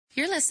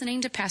You're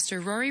listening to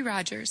Pastor Rory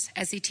Rodgers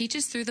as he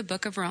teaches through the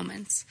book of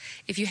Romans.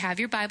 If you have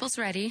your Bibles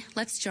ready,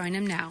 let's join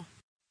him now.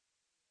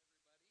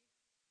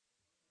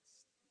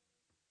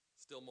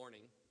 Still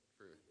morning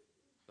for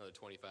another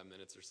 25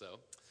 minutes or so.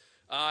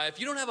 If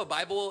you don't have a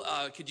Bible,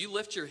 could you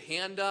lift your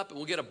hand up and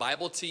we'll get a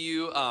Bible to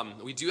you.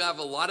 We do have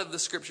a lot of the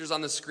scriptures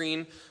on the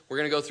screen. We're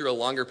going to go through a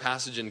longer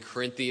passage in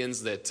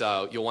Corinthians that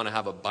you'll want to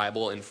have a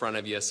Bible in front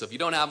of you. So if you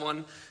don't have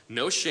one,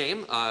 no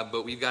shame,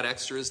 but we've got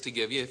extras to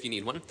give you if you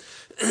need one.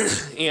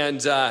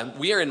 And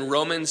we are in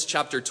Romans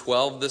chapter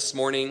 12 this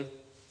morning,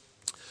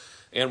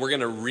 and we're going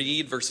to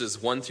read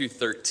verses 1 through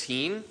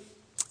 13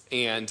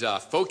 and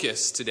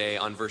focus today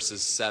on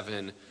verses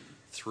 7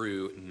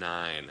 through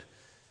 9.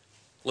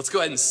 Let's go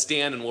ahead and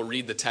stand and we'll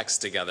read the text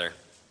together.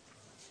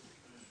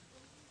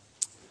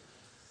 It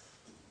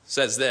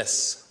says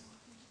this: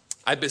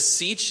 I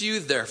beseech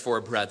you,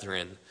 therefore,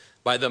 brethren,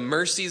 by the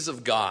mercies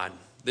of God,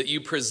 that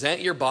you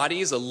present your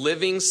bodies a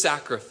living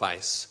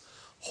sacrifice,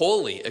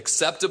 holy,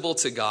 acceptable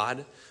to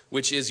God,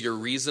 which is your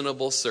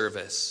reasonable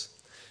service.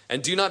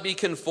 And do not be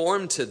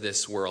conformed to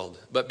this world,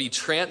 but be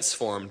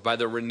transformed by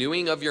the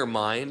renewing of your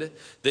mind,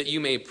 that you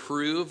may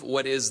prove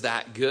what is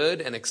that good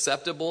and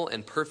acceptable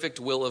and perfect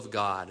will of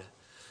God.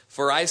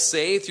 For I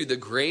say, through the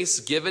grace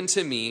given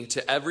to me,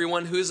 to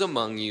everyone who is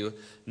among you,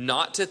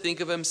 not to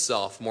think of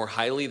himself more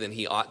highly than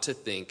he ought to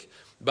think,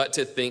 but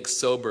to think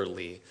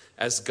soberly,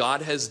 as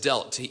God has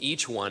dealt to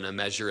each one a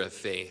measure of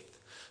faith.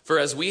 For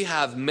as we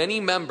have many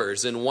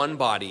members in one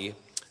body,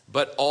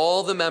 but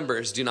all the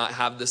members do not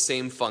have the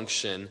same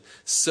function,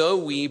 so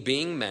we,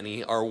 being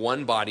many, are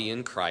one body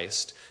in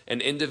Christ, and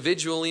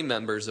individually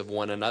members of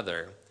one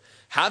another.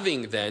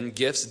 Having then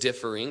gifts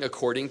differing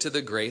according to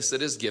the grace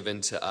that is given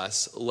to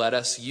us, let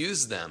us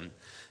use them.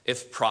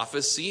 If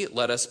prophecy,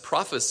 let us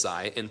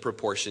prophesy in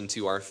proportion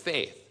to our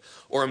faith.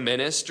 Or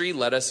ministry,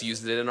 let us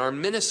use it in our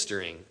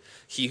ministering.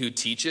 He who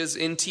teaches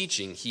in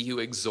teaching, he who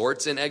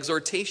exhorts in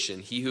exhortation,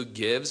 he who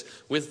gives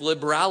with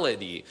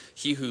liberality,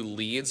 he who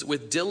leads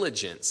with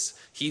diligence,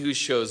 he who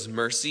shows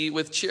mercy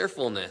with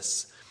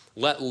cheerfulness.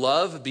 Let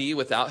love be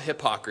without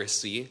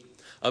hypocrisy.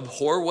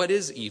 Abhor what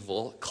is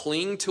evil,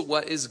 cling to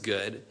what is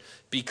good,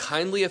 be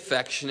kindly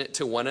affectionate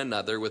to one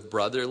another with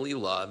brotherly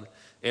love,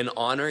 and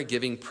honor,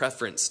 giving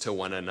preference to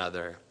one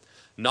another.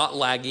 Not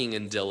lagging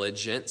in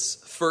diligence,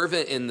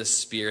 fervent in the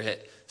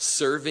Spirit,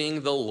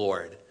 serving the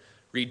Lord.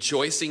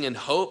 Rejoicing in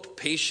hope,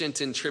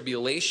 patient in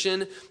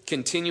tribulation,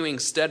 continuing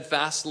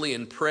steadfastly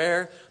in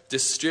prayer,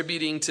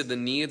 distributing to the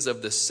needs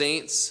of the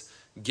saints,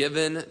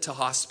 given to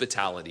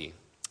hospitality.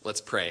 Let's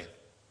pray.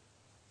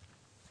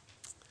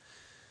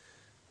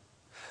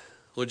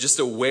 We're just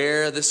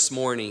aware this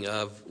morning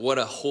of what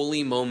a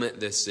holy moment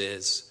this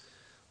is,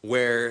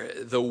 where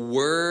the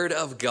Word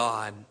of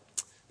God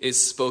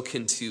is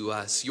spoken to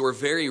us. Your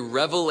very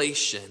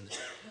revelation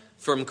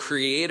from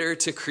creator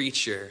to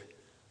creature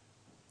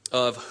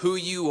of who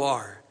you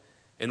are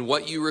and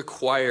what you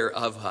require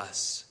of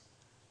us.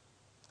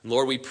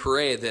 Lord, we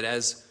pray that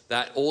as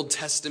that Old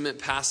Testament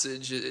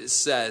passage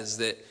says,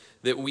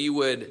 that we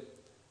would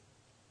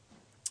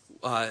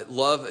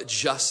love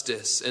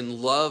justice and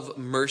love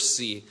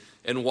mercy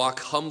and walk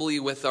humbly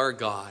with our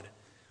God.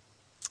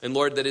 And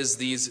Lord, that is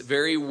these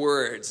very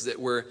words that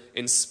were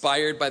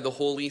inspired by the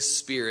Holy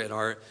Spirit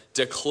are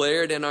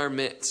declared in our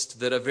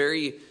midst, that a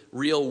very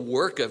real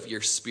work of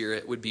your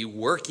Spirit would be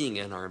working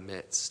in our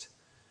midst.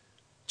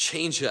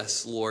 Change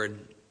us, Lord.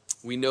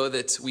 We know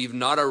that we've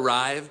not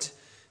arrived,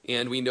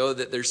 and we know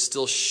that there's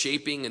still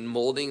shaping and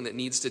molding that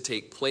needs to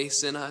take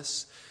place in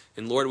us.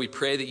 And Lord, we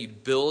pray that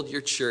you'd build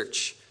your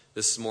church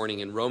this morning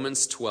in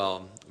Romans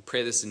 12. We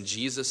pray this in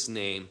Jesus'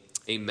 name.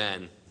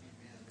 Amen.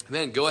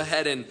 Amen. Go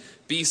ahead and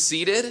be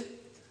seated.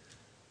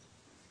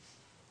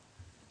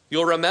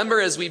 You'll remember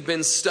as we've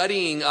been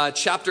studying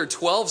chapter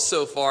 12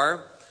 so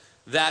far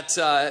that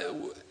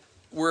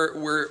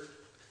we're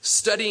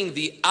studying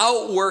the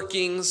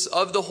outworkings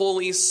of the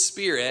Holy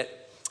Spirit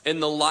in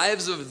the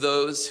lives of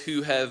those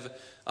who have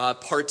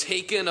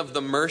partaken of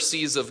the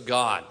mercies of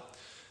God.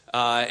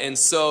 And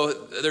so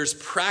there's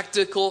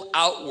practical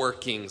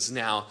outworkings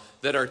now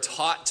that are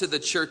taught to the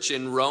church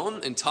in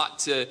Rome and taught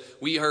to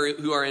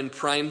who are in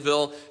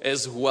Prineville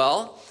as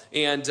well.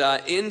 And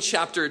in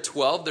chapter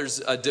 12, there's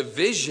a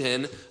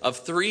division of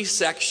 3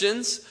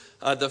 sections.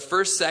 The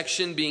first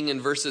section being in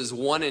verses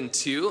 1 and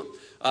 2,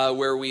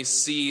 where we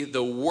see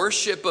the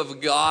worship of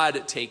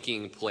God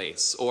taking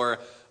place, or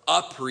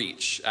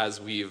upreach,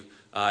 as we've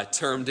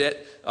termed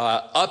it.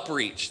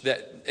 Upreach,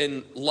 that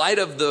in light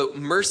of the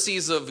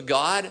mercies of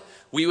God,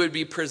 we would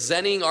be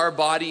presenting our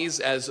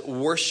bodies as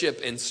worship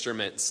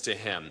instruments to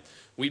him.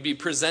 We'd be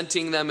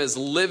presenting them as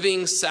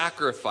living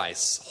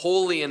sacrifice,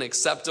 holy and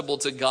acceptable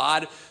to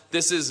God.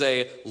 This is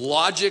a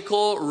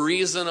logical,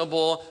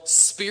 reasonable,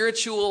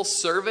 spiritual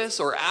service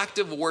or act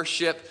of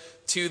worship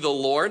to the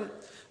Lord.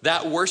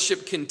 That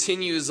worship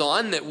continues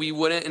on, that we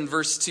wouldn't, in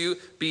verse 2,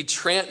 be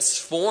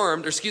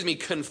conformed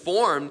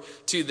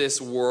to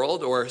this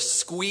world or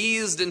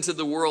squeezed into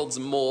the world's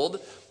mold,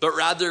 but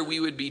rather we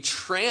would be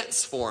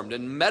transformed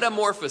and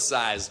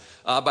metamorphosized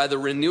by the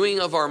renewing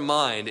of our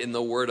mind in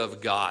the Word of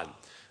God.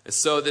 And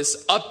so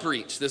this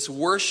upreach, this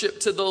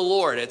worship to the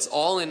Lord, it's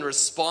all in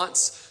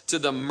response to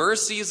the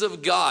mercies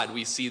of God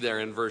we see there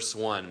in verse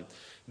 1.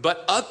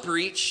 But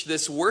upreach,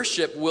 this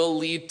worship, will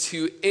lead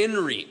to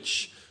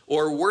inreach,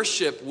 or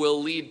worship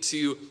will lead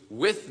to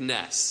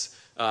with-ness,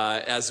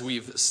 as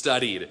we've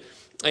studied.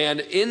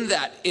 And in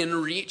that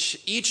inreach,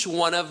 each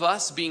one of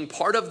us, being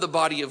part of the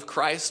body of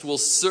Christ, will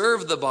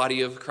serve the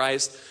body of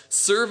Christ,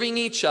 serving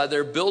each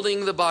other,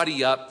 building the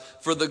body up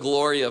for the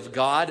glory of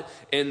God.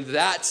 And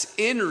that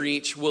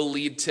inreach will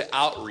lead to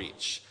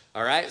outreach.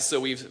 All right, so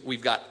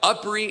we've got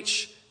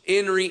upreach,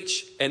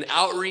 inreach, and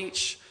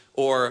outreach,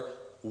 or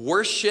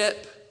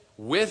worship,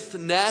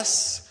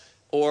 with-ness,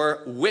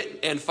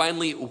 and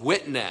finally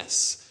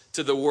witness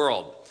to the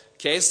world.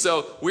 Okay,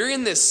 so we're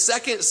in this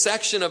second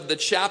section of the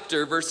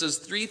chapter, verses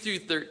 3 through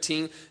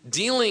 13,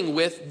 dealing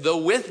with the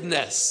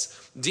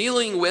with-ness,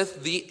 dealing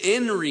with the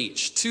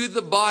inreach to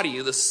the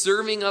body, the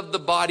serving of the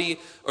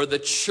body, or the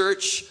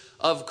church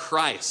of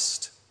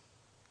Christ.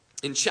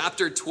 In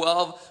chapter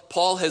 12,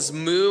 Paul has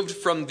moved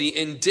from the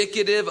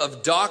indicative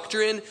of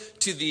doctrine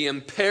to the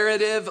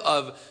imperative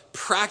of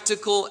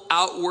practical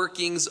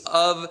outworkings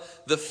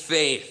of the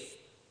faith.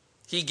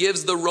 He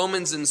gives the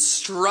Romans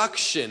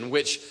instruction,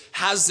 which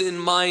has in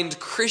mind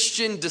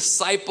Christian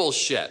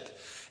discipleship.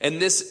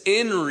 And this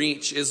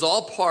inreach is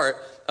all part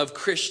of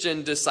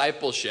Christian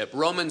discipleship.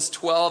 Romans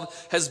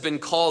 12 has been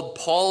called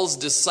Paul's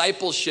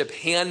discipleship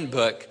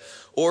handbook,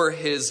 or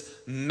his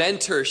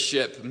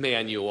mentorship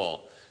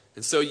manual.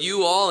 And so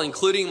you all,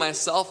 including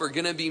myself, are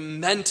going to be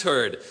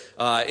mentored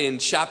in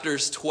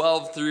chapters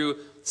 12 through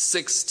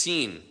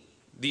 16.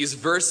 These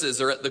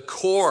verses are at the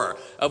core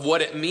of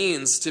what it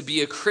means to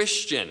be a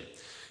Christian.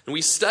 And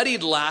we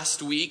studied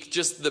last week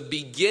just the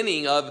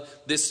beginning of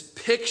this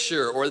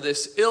picture or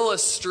this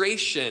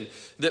illustration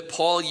that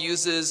Paul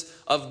uses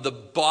of the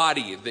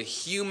body, the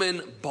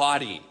human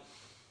body.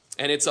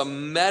 And it's a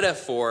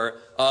metaphor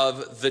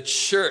of the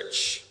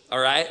church, all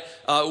right?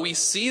 We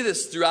see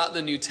this throughout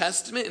the New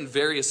Testament in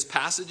various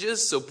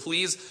passages, so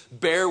please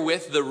bear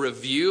with the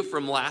review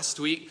from last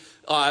week.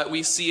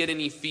 We see it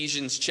in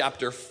Ephesians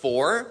chapter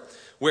 4,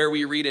 where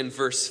we read in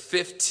verse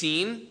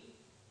 15.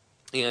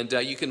 And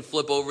you can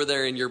flip over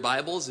there in your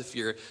Bibles if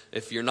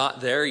you're not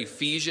there.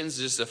 Ephesians,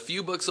 just a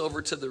few books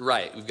over to the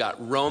right. We've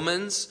got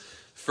Romans,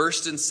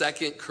 1st and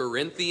 2nd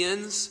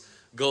Corinthians,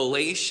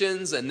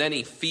 Galatians, and then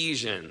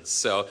Ephesians.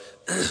 So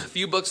a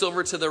few books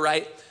over to the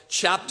right.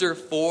 Chapter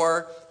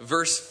 4,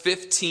 verse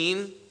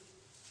 15,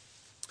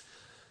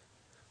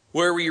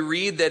 where we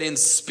read that in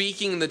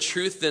speaking the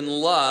truth in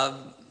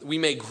love, we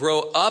may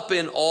grow up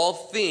in all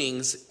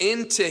things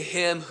into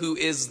him who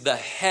is the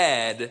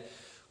head,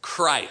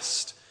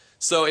 Christ.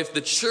 So if the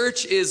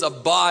church is a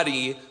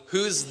body,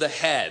 who's the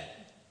head?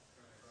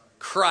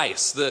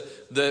 Christ,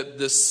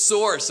 the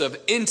source of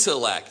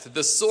intellect,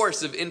 the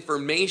source of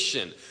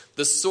information,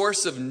 the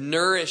source of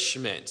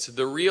nourishment,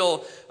 the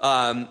real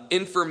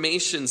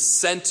information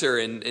center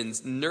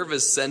and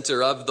nervous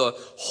center of the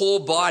whole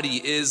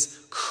body is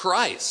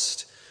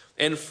Christ.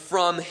 And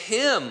from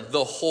him,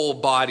 the whole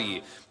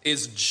body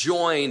is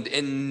joined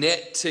and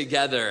knit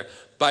together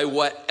by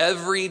what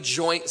every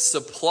joint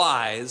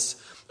supplies,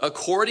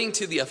 according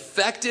to the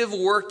effective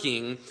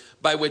working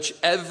by which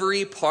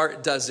every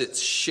part does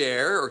its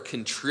share or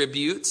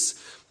contributes,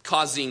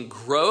 causing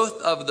growth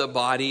of the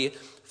body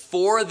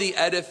for the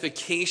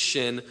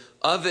edification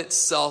of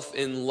itself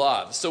in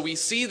love. So we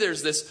see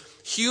there's this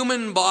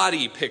human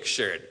body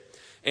pictured,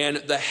 and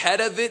the head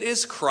of it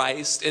is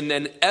Christ, and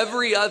then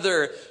every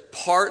other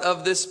part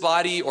of this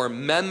body or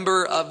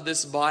member of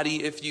this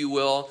body, if you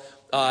will,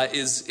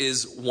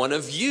 is one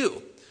of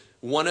you.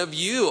 One of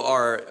you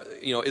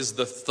is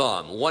the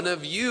thumb. One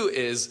of you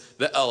is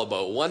the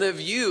elbow. One of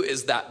you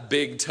is that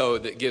big toe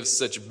that gives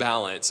such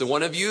balance. And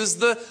one of you is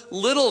the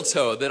little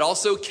toe that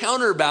also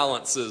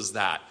counterbalances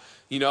that.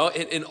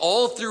 And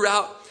all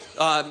throughout,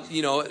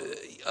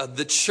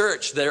 the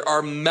church, there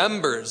are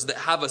members that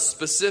have a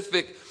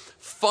specific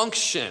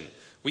function.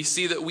 We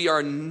see that we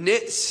are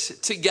knit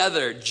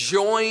together,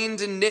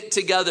 joined and knit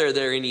together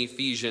there in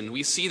Ephesians.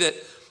 We see that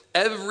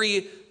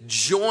every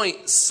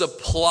joint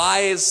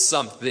supplies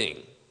something.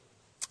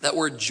 That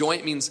word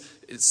joint means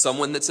it's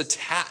someone that's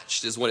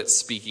attached is what it's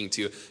speaking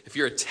to. If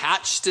you're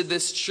attached to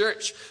this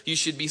church, you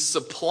should be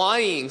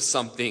supplying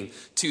something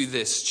to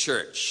this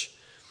church.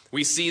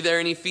 We see there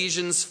in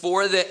Ephesians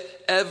 4 that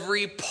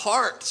every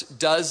part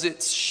does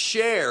its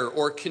share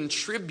or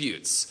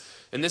contributes.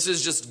 And this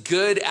is just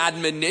good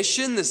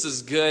admonition. This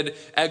is good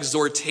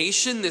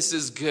exhortation. This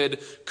is good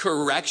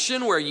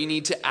correction where you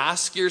need to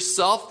ask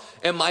yourself,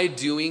 am I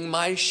doing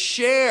my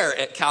share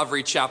at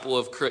Calvary Chapel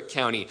of Crook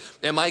County?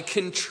 Am I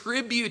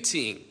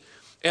contributing?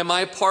 Am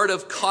I part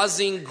of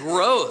causing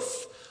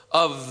growth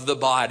of the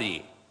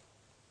body?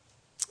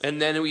 And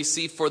then we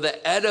see for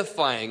the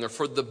edifying or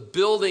for the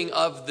building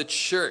of the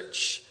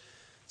church.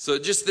 So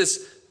just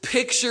this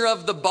picture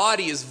of the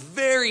body is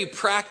very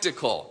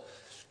practical.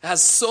 It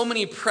has so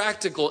many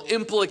practical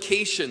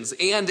implications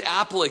and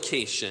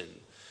application.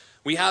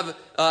 We have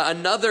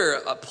another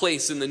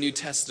place in the New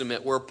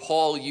Testament where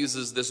Paul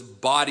uses this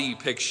body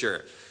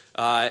picture.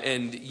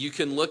 And you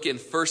can look in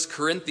 1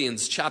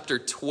 Corinthians chapter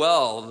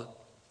 12,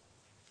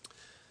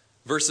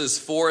 verses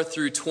 4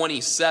 through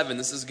 27.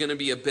 This is going to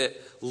be a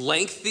bit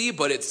lengthy,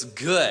 but it's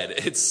good.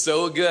 It's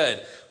so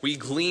good. We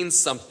glean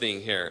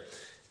something here.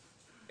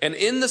 And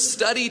in the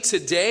study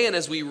today, and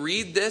as we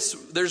read this,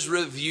 there's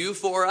review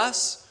for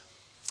us.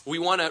 We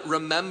want to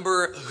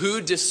remember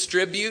who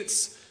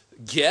distributes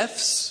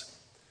gifts.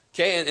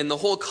 Okay, and the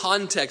whole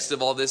context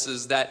of all this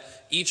is that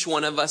each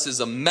one of us is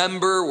a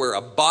member, we're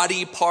a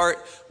body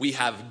part, we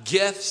have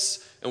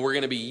gifts, and we're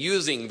going to be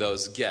using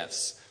those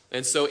gifts.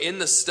 And so in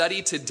the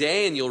study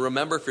today, and you'll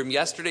remember from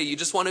yesterday, you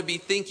just want to be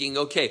thinking,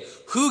 okay,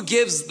 who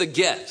gives the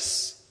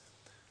gifts?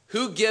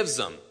 Who gives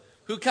them?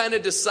 Who kind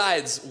of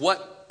decides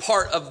what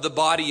part of the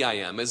body I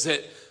am? Is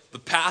it the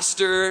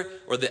pastor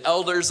or the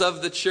elders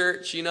of the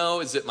church?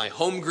 Is it my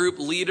home group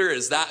leader?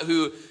 Is that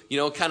who,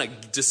 kind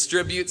of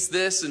distributes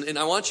this? And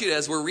I want you to,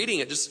 as we're reading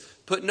it, just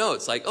put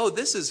notes like, oh,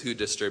 this is who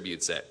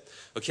distributes it.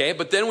 Okay,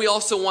 but then we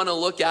also want to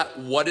look at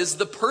what is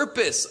the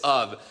purpose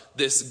of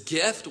this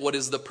gift? What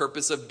is the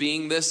purpose of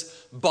being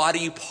this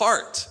body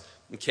part?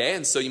 Okay,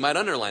 and so you might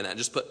underline that and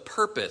just put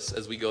purpose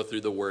as we go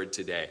through the word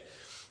today.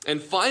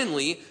 And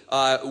finally,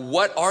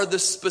 what are the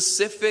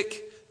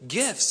specific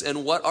gifts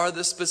and what are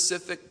the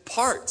specific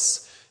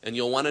parts? And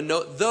you'll want to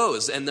note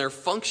those and their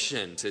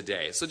function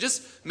today. So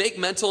just make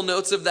mental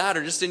notes of that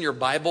or just in your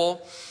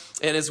Bible.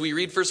 And as we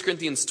read 1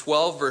 Corinthians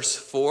 12, verse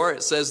 4,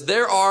 it says,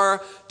 there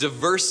are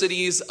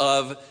diversities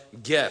of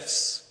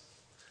gifts,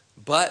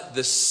 but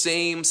the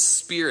same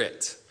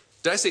Spirit.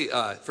 Did I say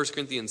 1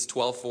 Corinthians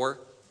 12, 4?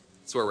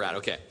 That's where we're at.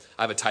 Okay.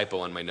 I have a typo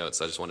on my notes,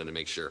 so I just wanted to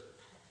make sure.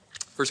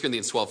 1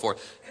 Corinthians 12, 4.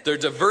 There are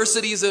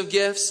diversities of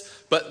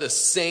gifts, but the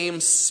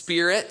same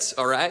Spirit,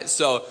 all right?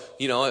 So,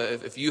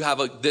 if you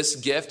have this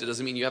gift, it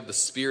doesn't mean you have the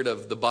spirit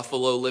of the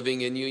buffalo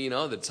living in you,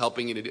 that's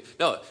helping you to do.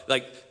 No,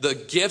 like the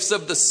gifts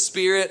of the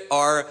Spirit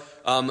are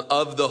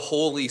of the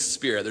Holy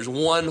Spirit. There's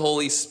one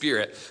Holy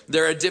Spirit.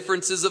 There are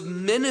differences of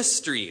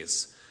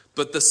ministries,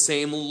 but the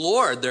same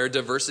Lord. There are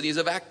diversities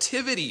of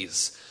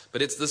activities,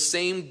 but it's the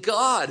same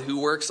God who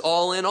works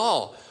all in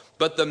all.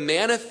 But the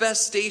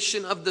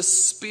manifestation of the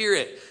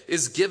Spirit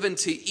is given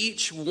to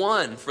each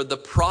one for the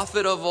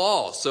profit of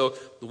all. So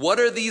what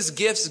are these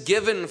gifts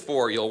given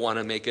for? You'll want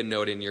to make a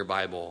note in your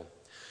Bible.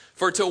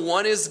 For to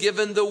one is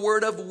given the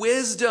word of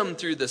wisdom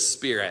through the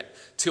Spirit,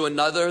 to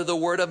another the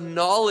word of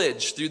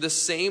knowledge through the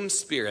same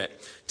Spirit,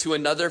 to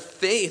another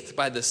faith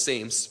by the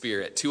same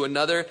Spirit, to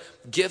another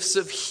gifts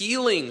of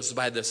healings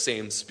by the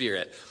same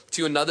Spirit,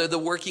 to another the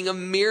working of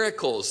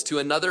miracles, to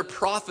another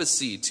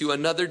prophecy, to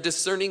another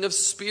discerning of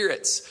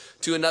spirits,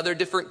 to another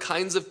different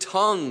kinds of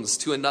tongues,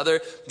 to another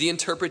the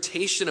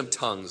interpretation of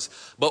tongues.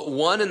 But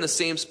one and the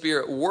same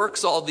Spirit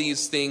works all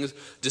these things,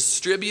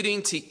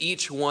 distributing to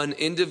each one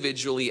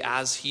individually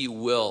as he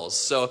wills.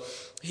 So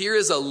here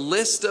is a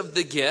list of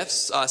the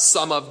gifts,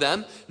 some of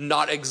them,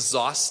 not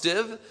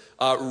exhaustive.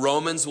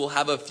 Romans will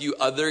have a few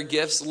other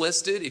gifts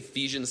listed.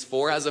 Ephesians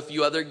 4 has a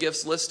few other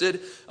gifts listed.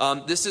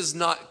 This is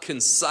not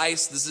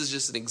concise. This is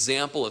just an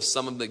example of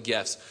some of the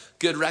gifts.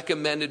 Good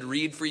recommended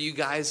read for you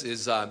guys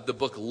is the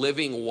book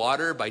Living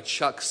Water by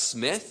Chuck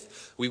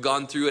Smith. We've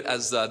gone through it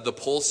as the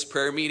Pulse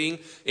prayer meeting.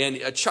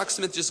 And Chuck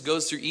Smith just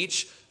goes through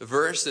each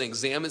verse and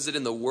examines it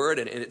in the Word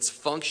and its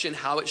function,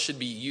 how it should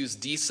be used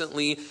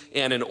decently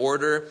and in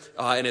order.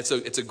 And it's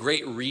a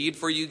great read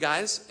for you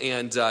guys.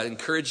 And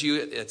encourage you,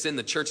 it's in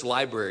the church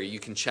library. You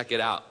can check it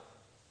out.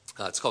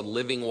 It's called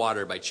Living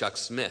Water by Chuck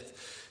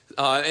Smith.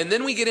 And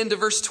then we get into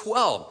verse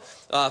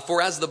 12.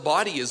 For as the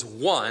body is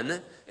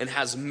one and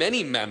has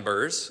many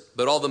members,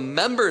 but all the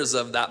members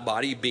of that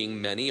body,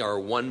 being many, are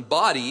one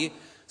body,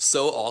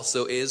 so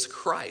also is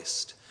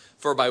Christ.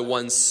 For by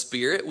one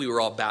Spirit we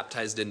were all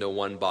baptized into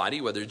one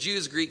body, whether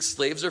Jews, Greeks,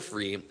 slaves, or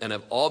free, and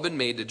have all been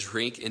made to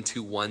drink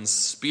into one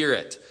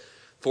Spirit.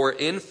 For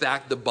in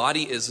fact the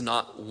body is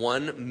not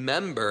one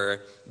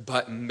member,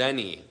 but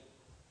many.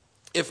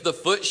 If the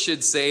foot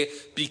should say,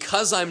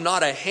 because I'm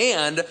not a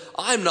hand,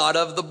 I'm not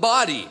of the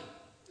body,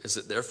 is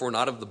it therefore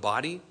not of the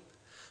body?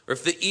 Or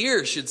if the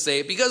ear should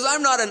say, because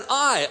I'm not an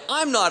eye,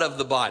 I'm not of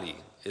the body,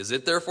 is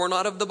it therefore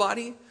not of the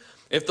body?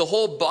 If the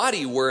whole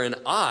body were an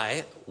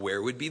eye,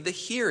 where would be the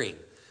hearing?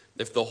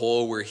 If the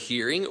whole were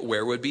hearing,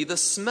 where would be the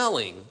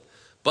smelling?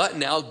 But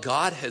now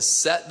God has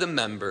set the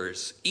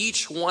members,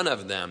 each one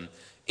of them,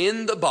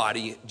 in the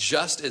body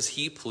just as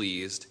he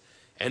pleased.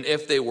 And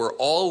if they were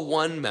all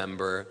one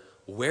member,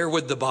 where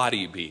would the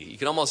body be? You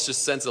can almost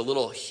just sense a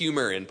little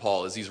humor in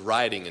Paul as he's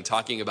writing and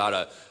talking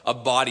about a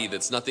body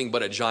that's nothing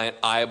but a giant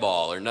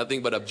eyeball or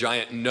nothing but a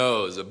giant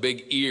nose, a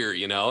big ear,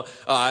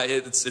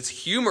 It's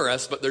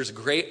humorous, but there's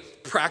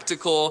great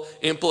practical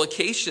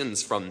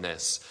implications from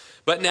this.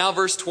 But now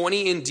verse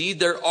 20, indeed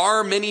there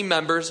are many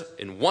members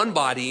in one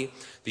body.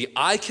 The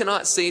eye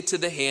cannot say to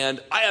the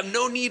hand, I have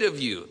no need of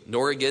you,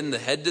 nor again the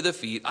head to the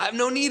feet, I have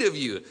no need of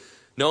you.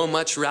 No,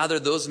 much rather,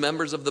 those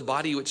members of the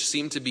body which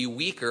seem to be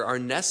weaker are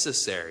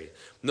necessary.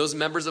 And those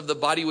members of the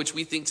body which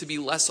we think to be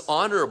less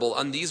honorable,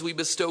 on these we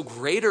bestow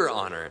greater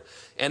honor.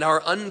 And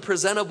our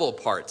unpresentable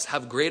parts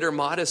have greater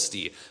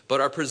modesty, but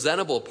our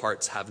presentable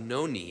parts have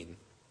no need.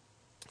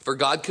 For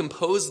God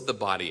composed the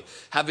body,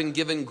 having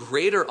given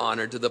greater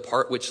honor to the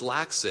part which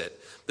lacks it,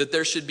 that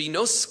there should be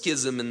no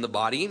schism in the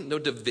body, no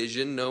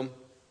division, no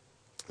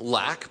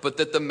lack, but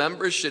that the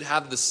members should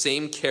have the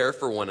same care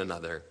for one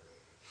another.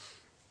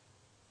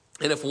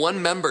 And if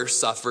one member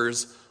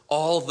suffers,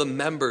 all the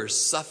members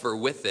suffer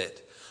with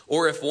it.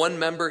 Or if one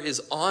member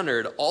is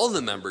honored, all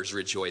the members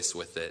rejoice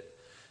with it.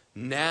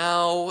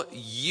 Now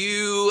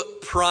you,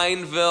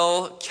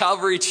 Prineville,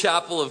 Calvary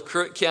Chapel of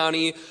Crook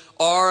County,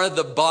 are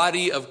the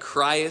body of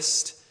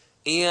Christ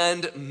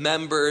and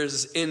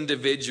members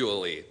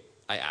individually.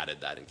 I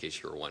added that in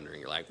case you were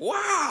wondering. You're like,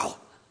 wow,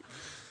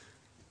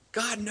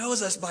 God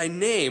knows us by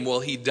name.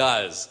 Well, he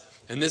does.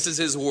 And this is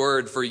his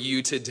word for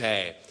you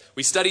today.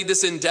 We studied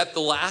this in depth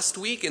last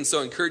week, and so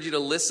I encourage you to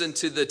listen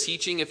to the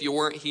teaching if you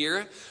weren't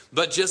here.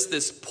 But just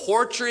this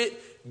portrait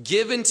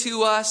given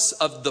to us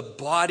of the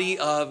body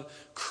of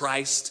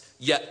Christ,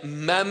 yet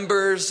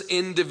members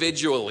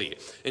individually.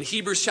 In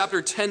Hebrews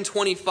chapter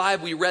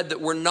 10:25, we read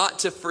that we're not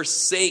to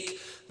forsake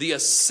the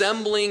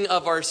assembling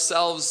of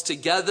ourselves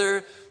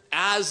together,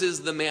 as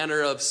is the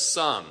manner of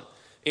some.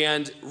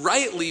 And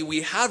rightly,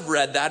 we have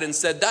read that and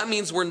said that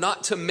means we're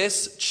not to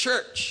miss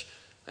church.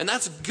 And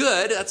that's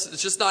good.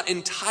 It's just not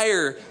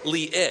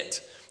entirely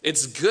it.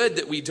 It's good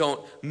that we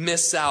don't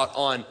miss out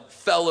on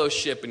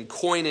fellowship and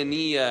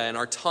koinonia and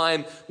our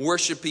time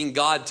worshiping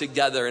God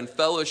together and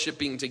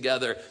fellowshipping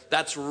together.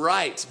 That's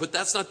right. But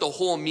that's not the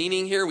whole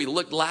meaning here. We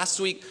looked last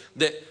week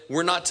that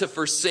we're not to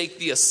forsake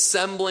the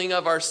assembling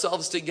of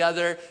ourselves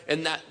together.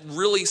 And that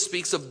really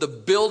speaks of the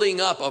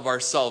building up of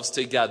ourselves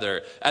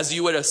together. As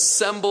you would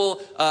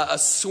assemble a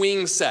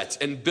swing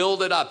set and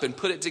build it up and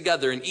put it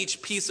together. And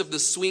each piece of the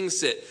swing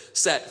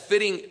set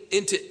fitting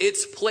into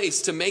its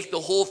place to make the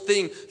whole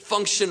thing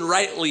function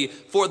rightly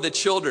for the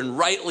children,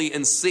 rightly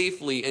and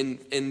safely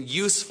and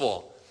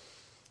useful.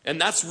 And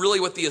that's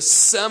really what the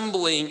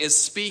assembling is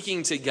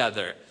speaking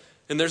together.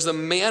 And there's a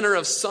manner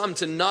of some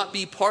to not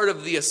be part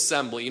of the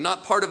assembly,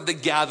 not part of the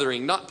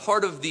gathering, not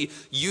part of the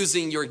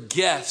using your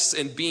gifts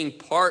and being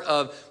part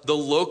of the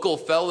local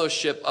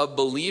fellowship of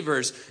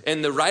believers.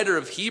 And the writer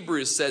of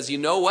Hebrews says, you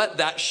know what?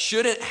 That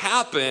shouldn't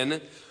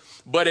happen,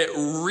 but it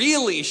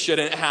really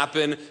shouldn't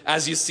happen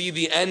as you see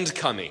the end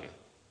coming.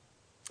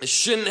 It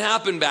shouldn't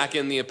happen back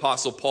in the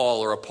Apostle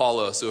Paul or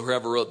Apollos or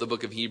whoever wrote the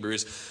book of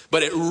Hebrews,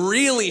 but it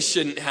really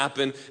shouldn't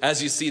happen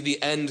as you see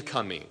the end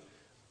coming.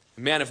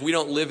 Man, if we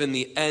don't live in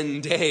the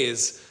end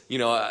days,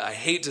 I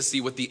hate to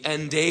see what the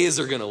end days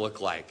are going to look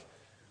like.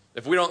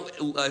 If we don't,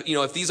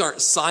 if these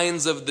aren't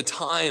signs of the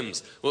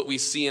times, what we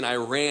see in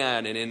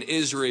Iran and in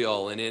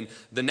Israel and in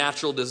the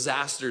natural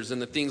disasters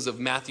and the things of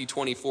Matthew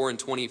 24 and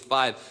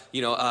 25,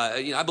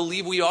 I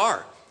believe we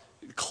are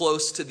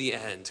close to the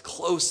end,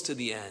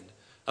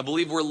 I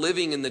believe we're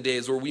living in the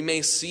days where we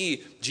may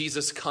see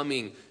Jesus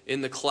coming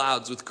in the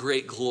clouds with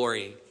great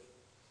glory.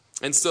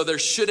 And so there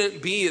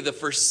shouldn't be the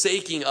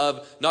forsaking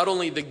of not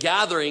only the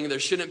gathering, there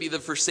shouldn't be the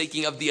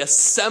forsaking of the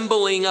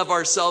assembling of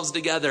ourselves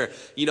together.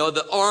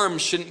 The arm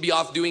shouldn't be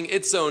off doing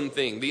its own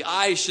thing. The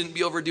eye shouldn't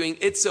be overdoing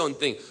its own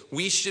thing.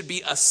 We should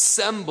be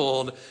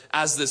assembled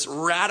as this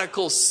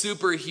radical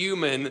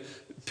superhuman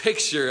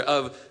picture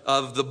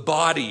of the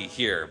body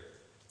here.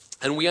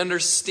 And we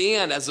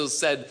understand, as was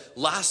said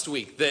last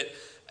week, that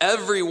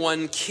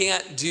everyone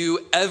can't do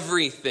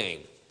everything.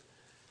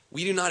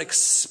 We do not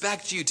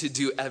expect you to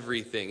do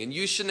everything, and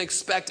you shouldn't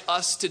expect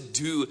us to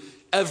do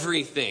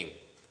everything.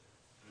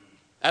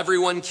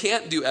 Everyone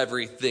can't do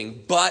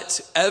everything,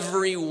 but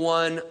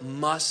everyone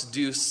must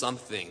do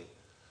something.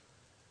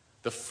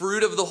 The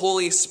fruit of the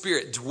Holy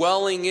Spirit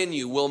dwelling in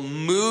you will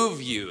move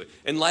you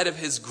in light of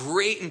his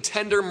great and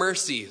tender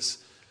mercies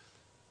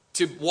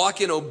to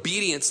walk in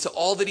obedience to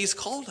all that he's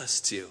called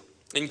us to,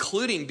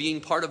 including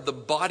being part of the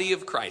body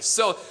of Christ.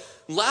 So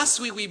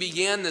last week we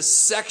began this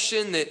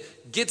section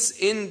that gets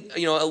in,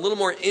 a little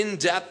more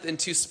in-depth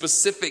into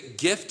specific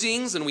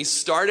giftings, and we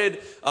started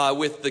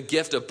with the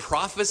gift of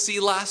prophecy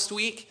last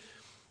week.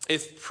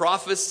 If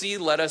prophecy,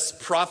 let us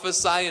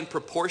prophesy in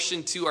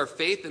proportion to our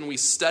faith, and we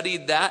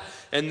studied that.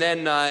 And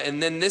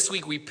then this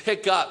week we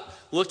pick up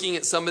looking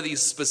at some of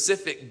these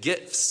specific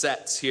gift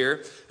sets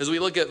here as we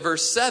look at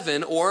verse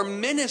 7, or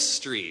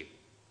ministry.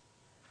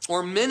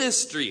 Or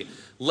ministry.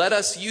 Let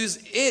us use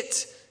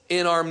it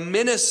in our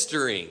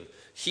ministering.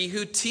 He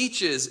who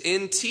teaches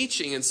in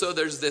teaching. And so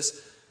there's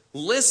this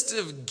list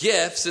of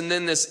gifts and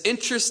then this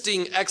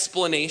interesting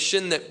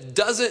explanation that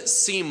doesn't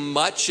seem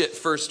much at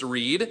first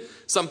read.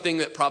 Something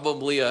that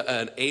probably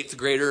an 8th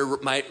grader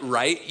might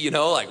write,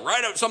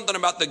 write out something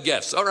about the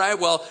gifts. All right,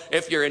 well,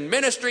 if you're in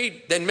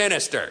ministry, then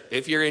minister.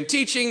 If you're in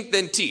teaching,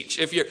 then teach.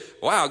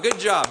 Wow, good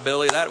job,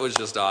 Billy. That was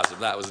just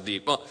awesome. That was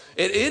deep. Well,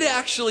 it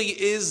actually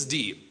is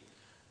deep.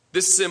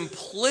 The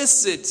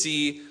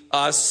simplicity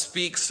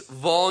speaks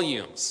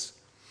volumes.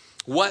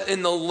 What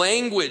in the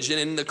language and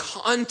in the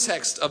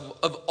context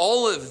of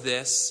all of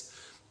this,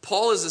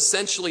 Paul is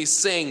essentially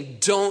saying,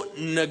 don't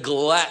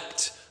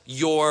neglect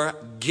your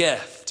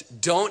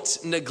gift. Don't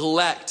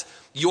neglect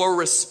your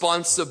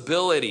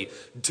responsibility.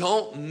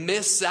 Don't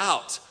miss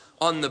out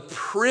on the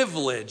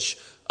privilege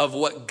of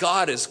what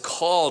God has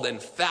called and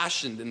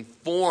fashioned and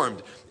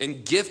formed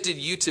and gifted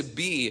you to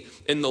be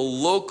in the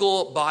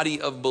local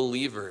body of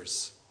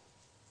believers.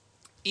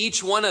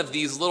 Each one of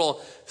these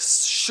little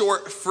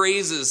short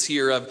phrases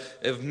here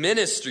of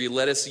ministry,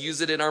 let us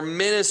use it in our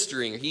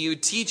ministering. He who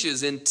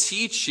teaches in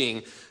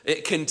teaching,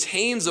 it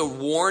contains a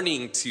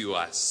warning to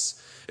us.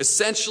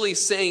 Essentially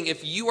saying,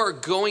 if you are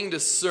going to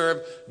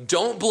serve,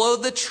 don't blow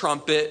the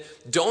trumpet.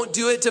 Don't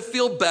do it to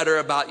feel better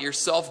about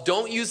yourself.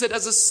 Don't use it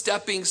as a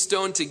stepping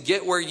stone to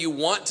get where you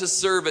want to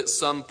serve at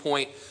some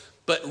point,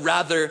 but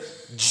rather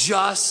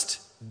just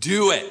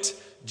do it.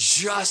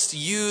 Just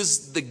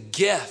use the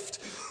gift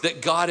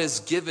that God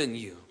has given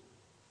you.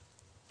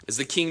 As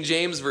the King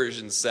James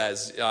Version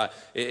says,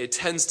 it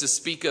tends to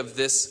speak of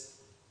this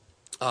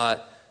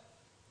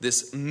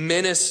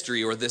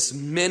ministry or this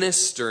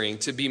ministering,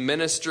 to be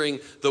ministering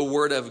the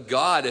word of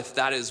God. If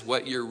that is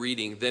what you're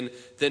reading,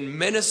 then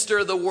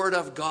minister the word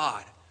of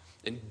God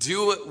and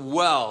do it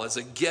well as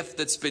a gift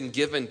that's been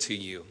given to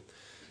you.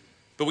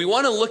 But we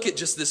want to look at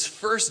just this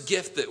first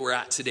gift that we're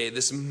at today,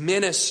 this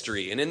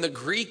ministry. And in the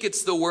Greek,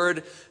 it's the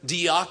word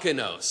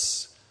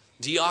diakonos.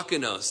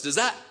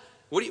 Diakonos.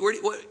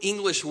 What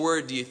English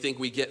word do you think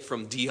we get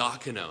from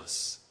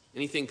diakonos?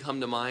 Anything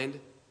come to mind?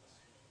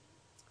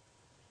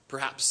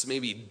 Perhaps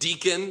maybe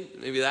deacon.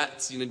 Maybe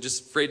that's,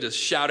 just afraid to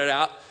shout it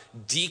out.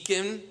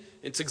 Deacon.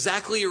 It's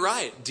exactly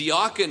right.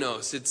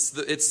 Diakonos.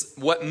 It's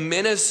what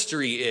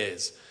ministry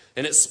is.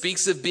 And it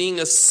speaks of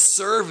being a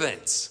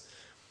servant.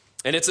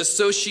 And it's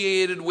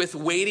associated with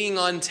waiting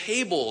on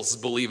tables,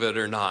 believe it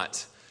or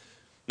not.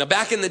 Now,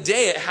 back in the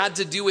day, it had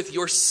to do with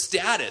your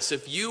status.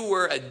 If you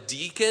were a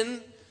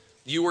deacon,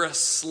 you were a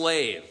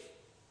slave.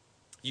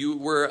 You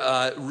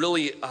were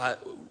really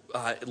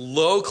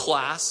low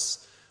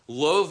class,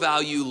 low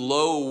value,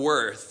 low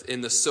worth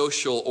in the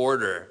social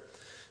order.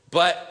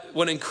 But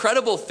one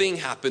incredible thing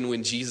happened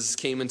when Jesus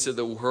came into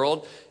the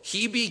world.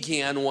 He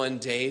began one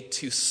day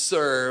to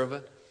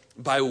serve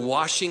by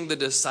washing the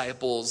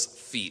disciples'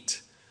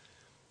 feet.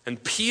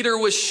 And Peter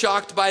was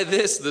shocked by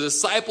this. The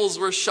disciples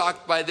were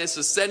shocked by this.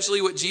 Essentially,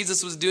 what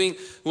Jesus was doing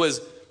was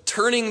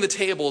turning the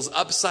tables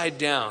upside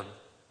down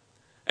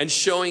and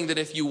showing that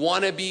if you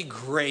want to be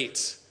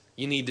great,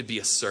 you need to be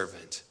a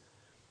servant.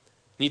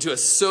 You need to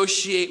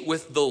associate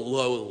with the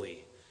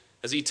lowly.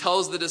 As he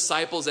tells the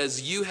disciples,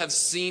 as you have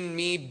seen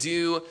me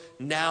do,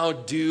 now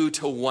do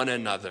to one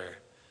another.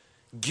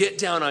 Get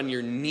down on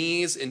your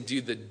knees and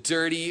do the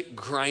dirty,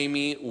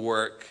 grimy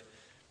work.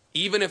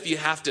 Even if you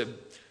have to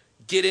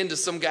get into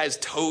some guy's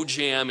toe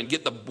jam and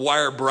get the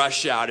wire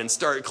brush out and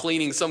start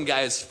cleaning some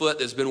guy's foot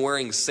that's been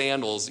wearing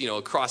sandals,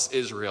 across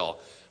Israel.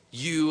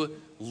 You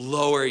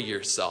lower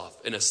yourself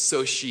and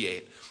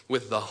associate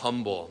with the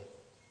humble.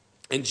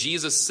 And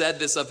Jesus said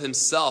this of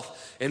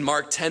himself in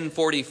Mark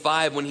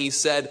 10:45 when he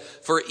said,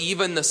 for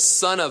even the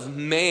Son of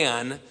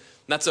Man,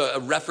 that's a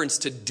reference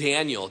to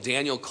Daniel.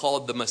 Daniel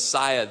called the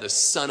Messiah the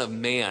Son of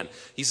Man.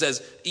 He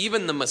says,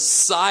 even the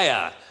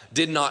Messiah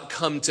did not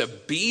come to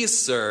be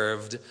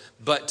served,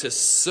 but to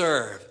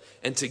serve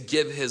and to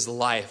give his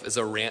life as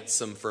a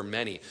ransom for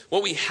many.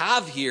 What we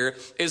have here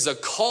is a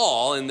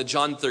call in the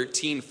John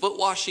 13 foot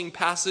washing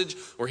passage,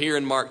 or here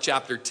in Mark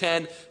chapter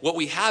 10. What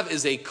we have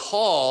is a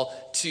call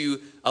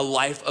to a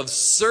life of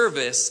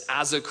service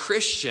as a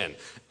Christian.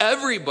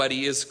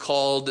 Everybody is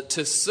called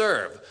to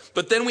serve.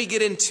 But then we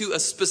get into a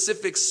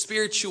specific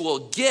spiritual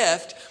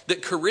gift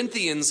that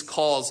Corinthians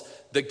calls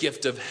the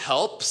gift of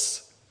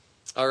helps.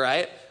 All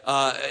right?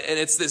 And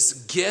it's this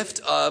gift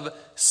of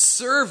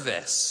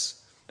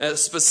service, a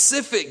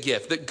specific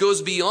gift that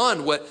goes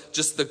beyond what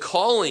just the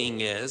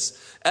calling is.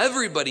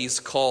 Everybody's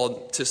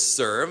called to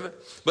serve,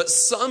 but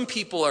some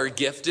people are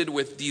gifted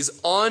with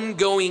these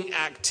ongoing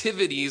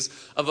activities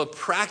of a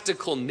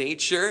practical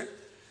nature.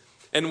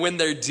 And when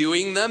they're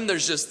doing them,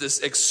 there's just this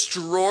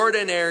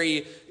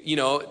extraordinary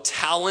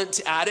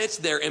talent at it.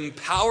 They're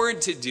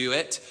empowered to do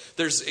it.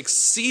 There's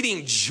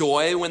exceeding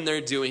joy when they're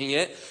doing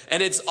it.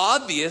 And it's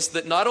obvious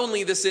that not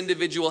only this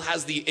individual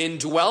has the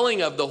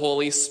indwelling of the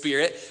Holy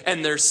Spirit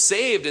and they're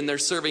saved and they're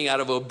serving out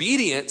of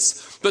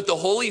obedience, but the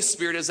Holy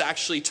Spirit is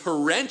actually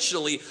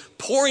torrentially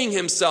pouring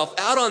himself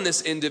out on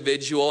this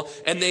individual,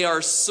 and they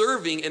are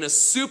serving in a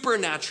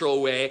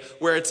supernatural way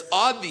where it's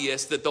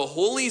obvious that the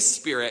Holy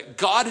Spirit,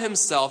 God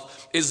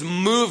himself, is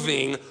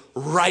moving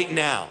right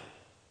now.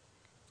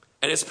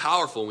 And it's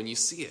powerful when you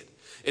see it.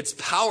 It's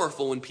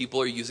powerful when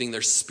people are using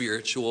their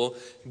spiritual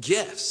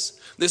gifts.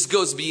 This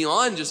goes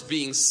beyond just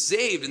being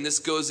saved, and this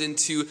goes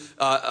into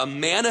a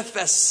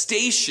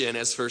manifestation,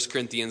 as 1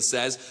 Corinthians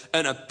says,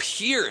 an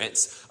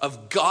appearance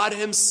of God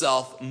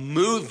himself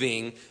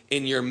moving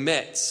in your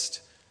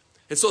midst.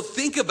 And so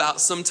think about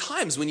some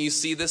times when you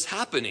see this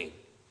happening.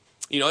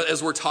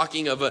 As we're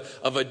talking of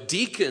a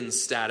deacon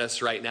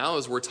status right now,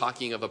 as we're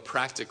talking of a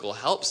practical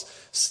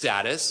helps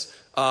status,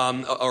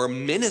 or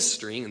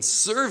ministering and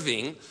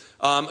serving,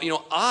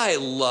 I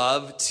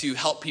love to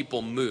help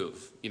people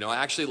move. I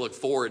actually look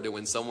forward to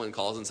when someone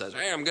calls and says,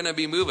 hey, I'm going to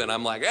be moving.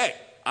 I'm like, hey,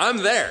 I'm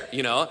there,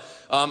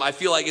 I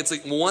feel like it's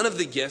like one of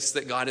the gifts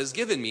that God has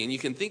given me. And you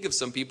can think of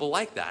some people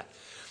like that.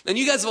 And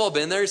you guys have all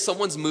been there.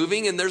 Someone's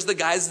moving and there's the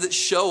guys that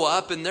show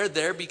up and they're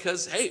there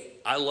because, hey,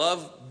 I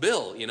love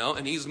Bill,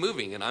 and he's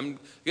moving and I'm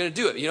going to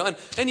do it, and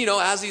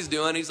as he's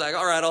doing, he's like,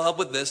 all right, I'll help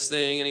with this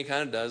thing. And he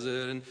kind of does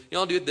it and,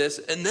 I'll do this.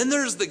 And then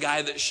there's the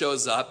guy that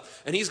shows up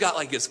and he's got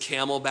like his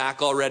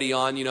Camelback already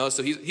on,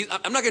 so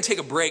I'm not going to take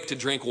a break to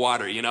drink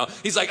water,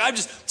 He's like, I'm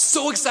just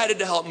so excited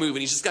to help move.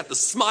 And he's just got the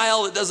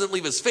smile that doesn't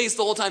leave his face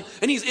the whole time.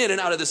 And he's in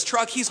and out of this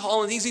truck. He's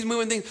hauling things. He's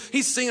moving things.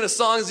 He's singing a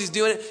song as he's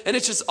doing it. And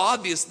it's just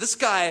obvious. This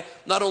guy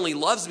not only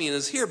loves me and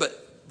is here,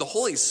 but the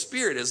Holy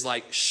Spirit is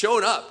like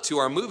showed up to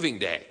our moving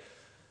day.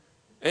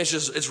 And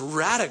it's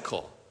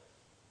radical.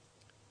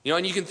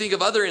 And you can think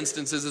of other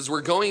instances as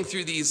we're going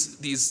through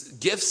these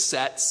gift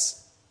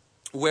sets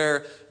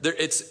where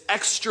it's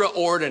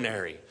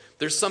extraordinary.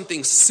 There's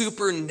something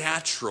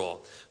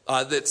supernatural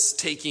that's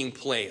taking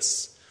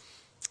place.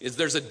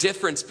 There's a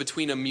difference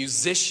between a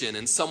musician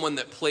and someone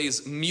that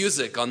plays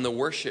music on the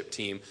worship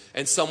team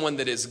and someone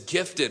that is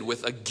gifted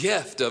with a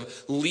gift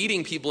of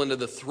leading people into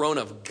the throne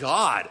of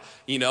God,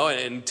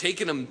 and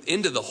taking them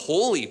into the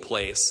holy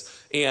place.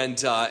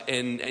 And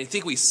I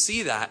think we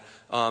see that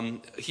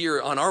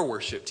here on our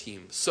worship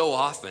team so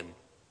often.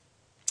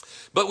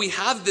 But we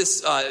have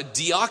this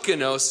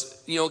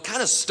diakonos,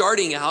 kind of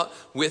starting out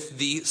with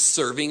the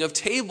serving of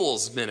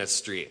tables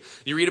ministry.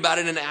 You read about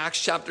it in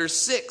Acts chapter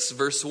 6,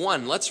 verse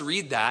 1. Let's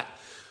read that,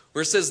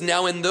 where it says,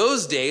 now in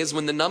those days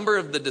when the number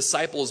of the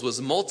disciples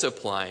was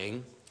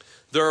multiplying,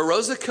 there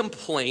arose a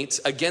complaint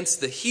against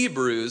the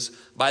Hebrews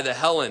by the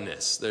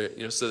Hellenists.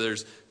 So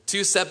there's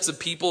two sets of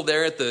people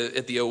there at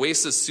the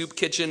Oasis Soup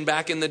Kitchen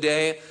back in the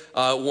day.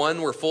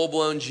 One were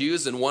full-blown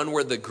Jews, and one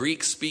were the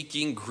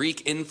Greek-speaking,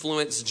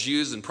 Greek-influenced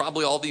Jews. And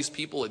probably all these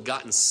people had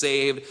gotten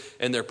saved,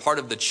 and they're part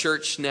of the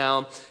church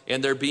now,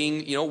 and they're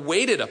being,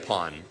 waited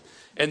upon.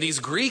 And these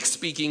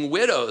Greek-speaking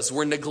widows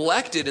were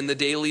neglected in the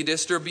daily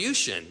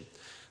distribution.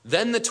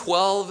 Then the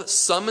 12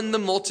 summoned the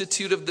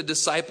multitude of the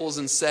disciples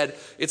and said,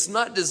 it's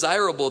not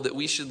desirable that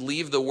we should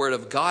leave the word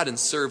of God and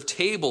serve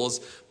tables.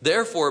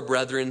 Therefore,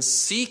 brethren,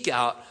 seek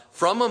out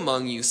from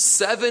among you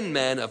 7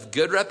 men of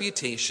good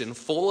reputation,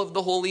 full of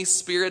the Holy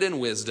Spirit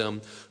and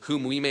wisdom,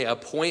 whom we may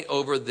appoint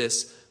over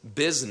this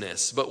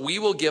business. But we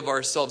will give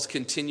ourselves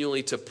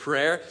continually to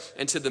prayer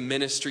and to the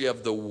ministry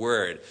of the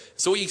word.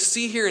 So what you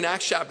see here in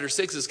Acts chapter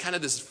 6 is kind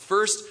of this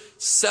first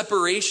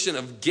separation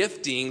of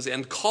giftings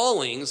and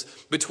callings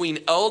between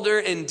elder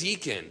and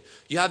deacon.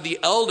 You have the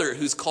elder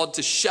who's called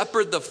to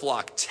shepherd the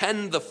flock,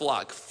 tend the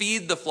flock,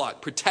 feed the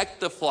flock, protect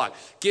the flock,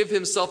 give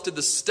himself to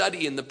the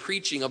study and the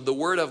preaching of the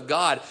word of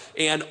God,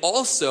 and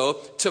also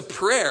to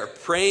prayer,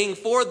 praying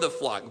for the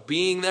flock,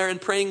 being there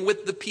and praying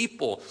with the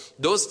people,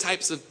 those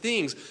types of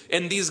things.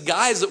 And these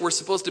guys that were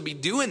supposed to be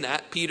doing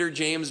that, Peter,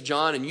 James,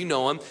 John, and you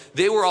know them,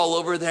 they were all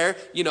over there,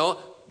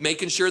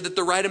 making sure that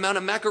the right amount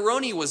of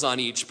macaroni was on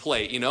each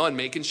plate, and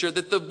making sure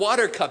that the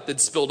water cup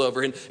had spilled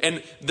over.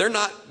 And they're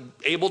not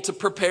able to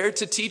prepare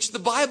to teach the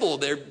Bible.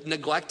 They're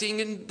neglecting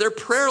in their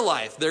prayer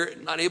life. They're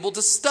not able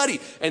to study.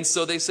 And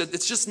so they said,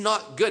 it's just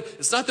not good.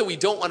 It's not that we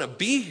don't want to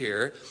be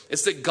here.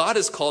 It's that God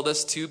has called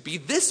us to be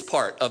this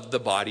part of the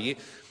body.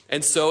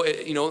 And so,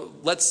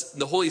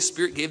 the Holy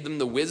Spirit gave them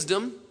the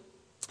wisdom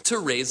to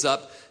raise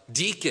up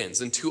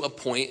deacons and to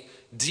appoint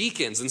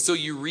deacons. And so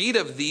you read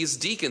of these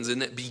deacons,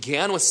 and it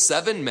began with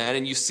 7 men,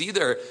 and you see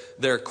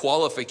their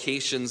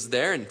qualifications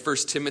there. And 1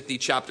 Timothy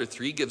chapter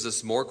 3 gives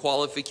us more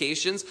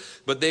qualifications,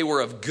 but they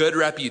were of good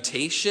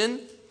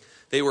reputation.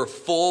 They were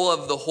full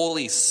of the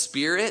Holy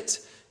Spirit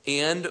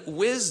and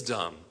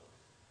wisdom.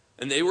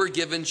 And they were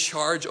given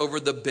charge over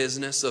the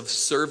business of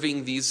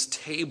serving these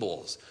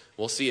tables.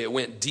 We'll see it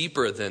went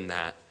deeper than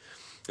that.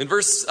 In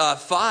verse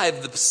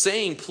 5, the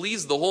saying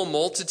pleased the whole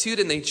multitude,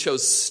 and they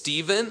chose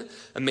Stephen,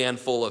 a man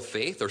full of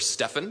faith, or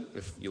Stephan,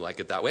 if you like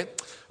it that way,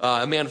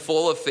 a man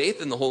full of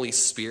faith in the Holy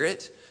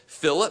Spirit,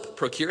 Philip,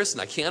 Prochorus,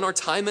 Nicanor,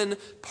 Timon,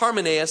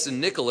 Parmenas, and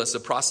Nicholas, a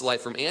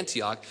proselyte from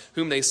Antioch,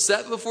 whom they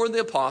set before the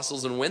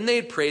apostles, and when they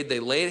had prayed,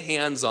 they laid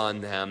hands on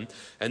them.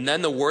 And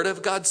then the word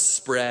of God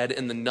spread,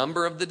 and the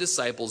number of the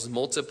disciples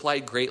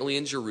multiplied greatly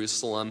in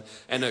Jerusalem,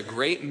 and a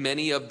great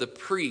many of the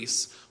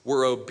priests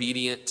were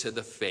obedient to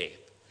the faith.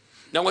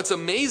 Now, what's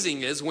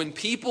amazing is when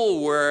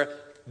people were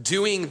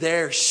doing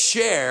their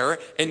share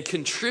and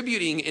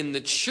contributing in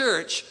the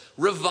church,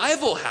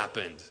 revival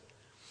happened.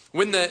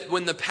 When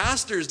the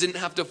pastors didn't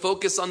have to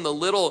focus on the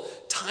little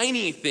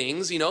tiny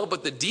things,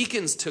 but the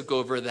deacons took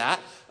over that,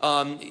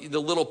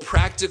 the little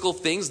practical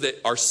things that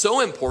are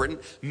so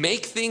important,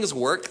 make things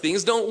work.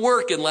 Things don't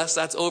work unless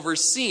that's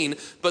overseen.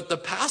 But the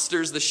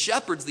pastors, the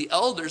shepherds, the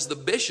elders, the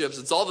bishops,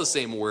 it's all the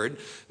same word.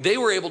 They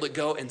were able to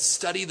go and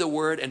study the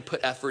word and put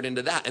effort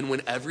into that. And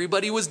when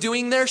everybody was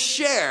doing their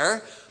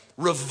share,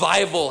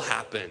 Revival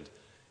happened.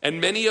 And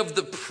many of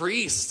the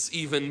priests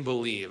even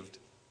believed.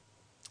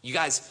 You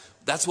guys,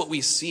 that's what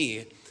we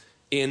see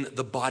in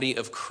the body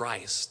of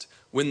Christ.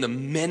 When the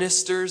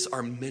ministers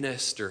are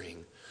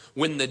ministering,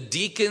 when the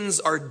deacons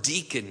are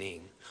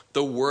deaconing,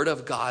 the word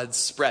of God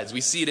spreads.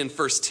 We see it in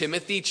 1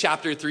 Timothy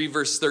chapter 3,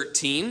 verse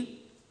 13,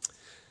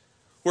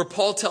 where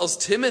Paul tells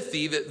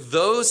Timothy that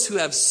those who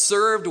have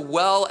served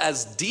well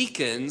as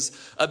deacons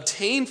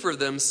obtain for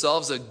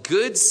themselves a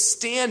good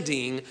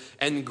standing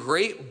and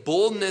great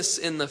boldness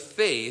in the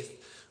faith,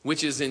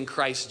 which is in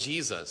Christ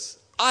Jesus.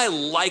 I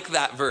like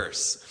that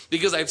verse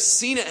because I've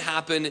seen it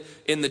happen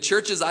in the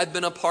churches I've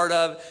been a part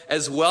of,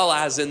 as well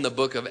as in the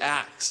book of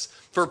Acts.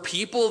 For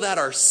people that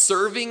are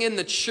serving in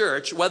the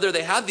church, whether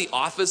they have the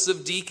office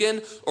of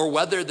deacon or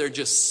whether they're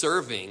just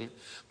serving,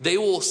 they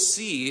will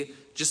see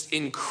just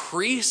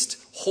increased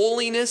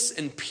holiness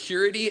and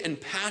purity and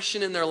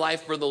passion in their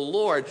life for the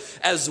Lord,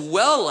 as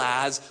well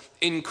as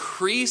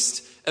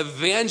increased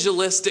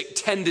evangelistic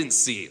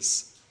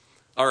tendencies.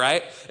 All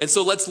right? And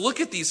so let's look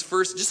at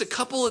just a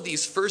couple of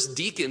these first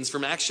deacons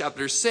from Acts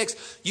chapter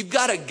 6. You've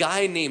got a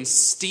guy named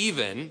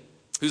Stephen,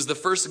 who's the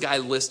first guy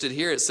listed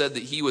here. It said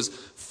that he was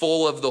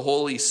full of the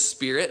Holy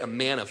Spirit, a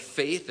man of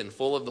faith and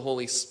full of the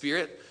Holy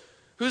Spirit,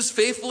 who's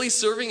faithfully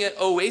serving at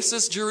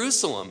Oasis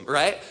Jerusalem,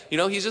 right? You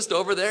know, he's just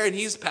over there and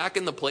he's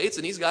packing the plates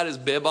and he's got his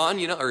bib on,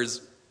 you know, or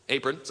his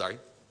apron, sorry.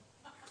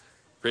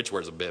 Rich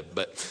wears a bib,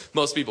 but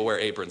most people wear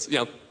aprons, you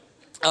know.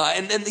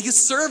 And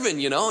he's serving,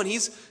 you know, and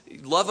he's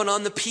loving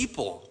on the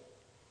people.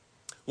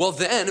 Well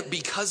then,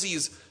 because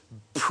he's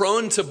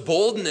prone to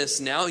boldness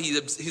now,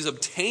 he's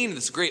obtained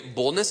this great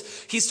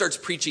boldness, he starts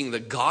preaching the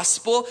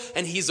gospel,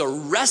 and he's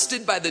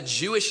arrested by the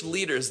Jewish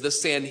leaders, the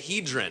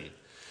Sanhedrin.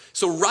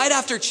 So right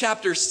after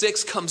chapter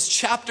 6 comes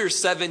chapter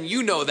 7,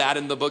 you know that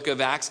in the book of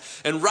Acts,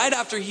 and right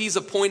after he's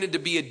appointed to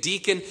be a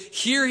deacon,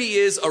 here he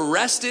is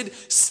arrested,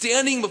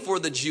 standing before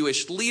the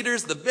Jewish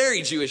leaders, the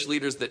very Jewish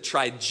leaders that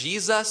tried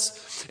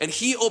Jesus, and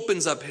he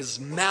opens up his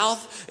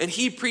mouth, and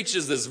he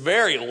preaches this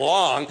very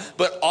long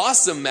but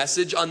awesome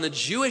message on the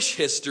Jewish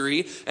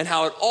history and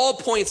how it all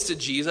points to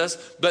Jesus,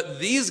 but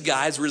these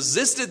guys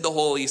resisted the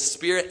Holy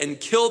Spirit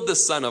and killed the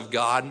Son of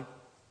God.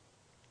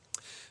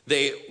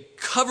 They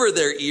cover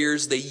their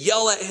ears, they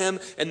yell at him,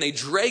 and they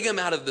drag him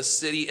out of the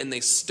city, and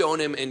they stone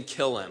him and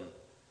kill him.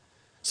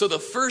 So the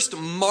first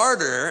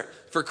martyr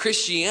for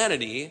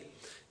Christianity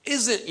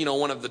isn't,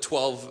 one of the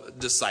 12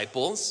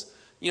 disciples.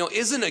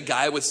 Isn't a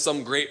guy with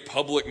some great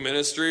public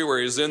ministry where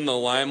he's in the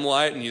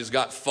limelight and he's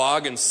got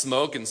fog and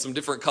smoke and some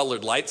different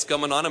colored lights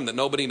coming on him that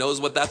nobody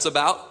knows what that's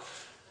about.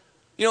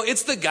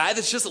 It's the guy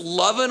that's just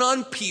loving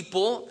on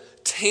people,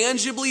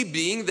 tangibly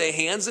being the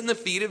hands and the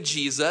feet of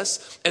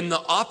Jesus, and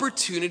the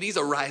opportunities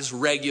arise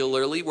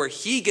regularly where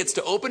he gets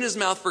to open his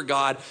mouth for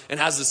God and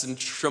has this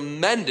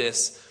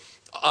tremendous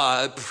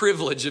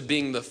privilege of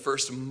being the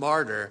first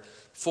martyr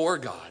for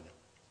God.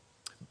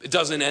 It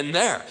doesn't end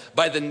there.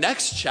 By the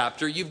next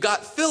chapter, you've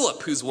got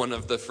Philip, who's one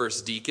of the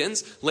first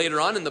deacons.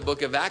 Later on in the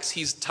book of Acts,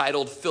 he's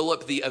titled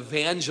Philip the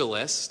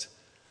Evangelist.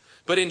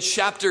 But in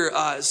chapter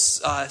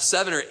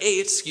 7 or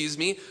 8,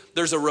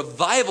 there's a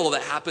revival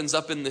that happens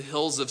up in the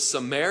hills of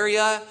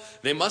Samaria.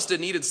 They must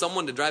have needed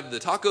someone to drive the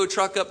taco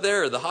truck up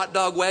there or the hot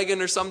dog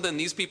wagon or something.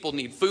 These people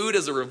need food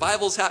as a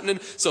revival's happening.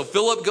 So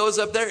Philip goes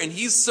up there and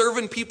he's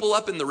serving people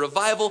up in the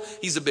revival.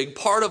 He's a big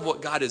part of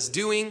what God is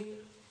doing.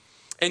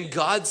 And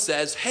God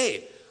says,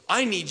 hey,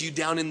 I need you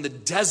down in the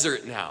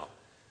desert now.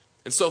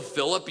 And so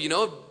Philip,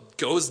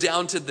 goes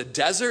down to the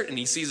desert and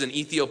he sees an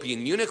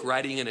Ethiopian eunuch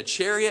riding in a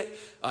chariot,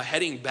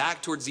 heading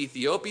back towards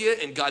Ethiopia.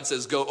 And God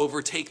says, go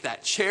overtake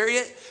that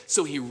chariot.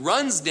 So he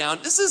runs down.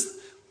 This is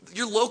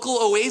your local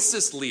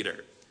Oasis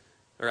leader.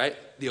 All right.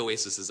 The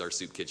Oasis is our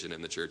soup kitchen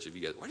in the church. If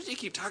you guys, why did you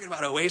keep talking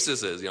about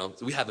Oases?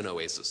 We have an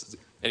Oasis.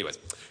 Anyways,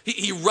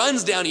 he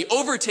runs down, he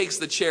overtakes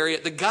the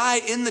chariot. The guy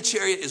in the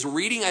chariot is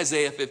reading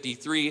Isaiah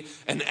 53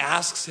 and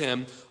asks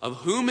him, of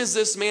whom is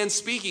this man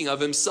speaking, of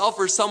himself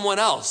or someone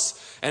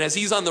else? And as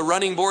he's on the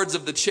running boards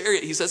of the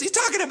chariot, he says, he's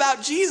talking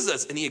about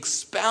Jesus. And he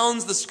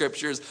expounds the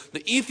scriptures.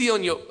 The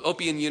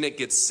Ethiopian eunuch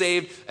gets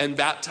saved and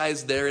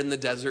baptized there in the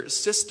desert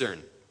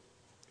cistern.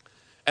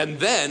 And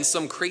then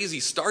some crazy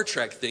Star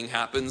Trek thing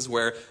happens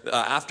where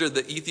after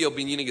the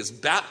Ethiopian eunuch is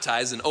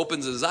baptized and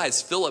opens his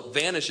eyes, Philip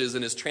vanishes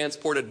and is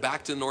transported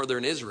back to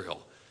northern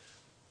Israel.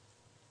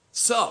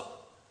 So,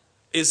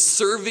 is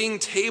serving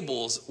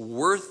tables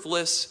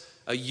worthless,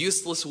 a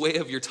useless way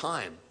of your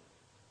time?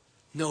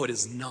 No, it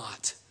is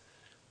not.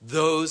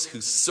 Those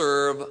who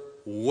serve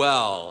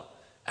well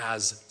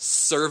as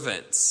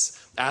servants,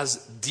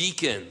 as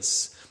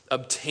deacons,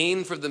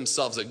 obtain for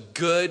themselves a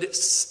good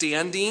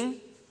standing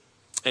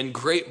and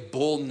great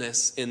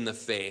boldness in the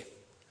faith.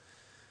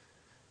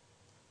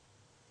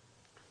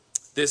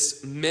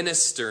 This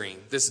ministering,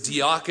 this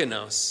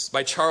diakonos,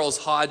 by Charles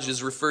Hodge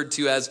is referred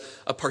to as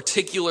a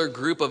particular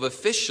group of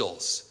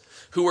officials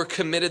who were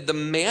committed the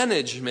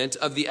management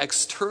of the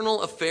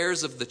external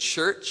affairs of the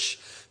church,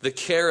 the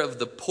care of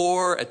the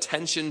poor,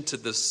 attention to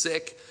the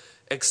sick,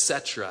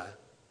 etc.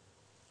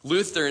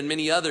 Luther and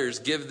many others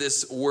give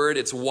this word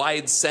its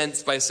wide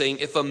sense by saying,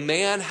 if a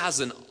man has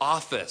an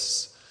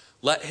office,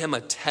 let him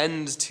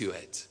attend to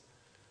it.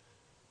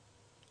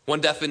 One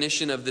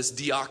definition of this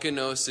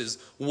diakonos is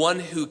one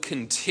who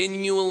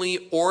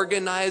continually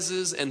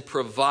organizes and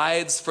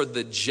provides for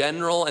the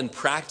general and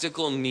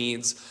practical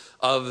needs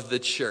of the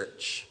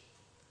church.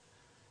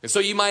 And so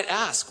you might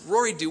ask,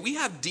 Rory, do we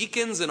have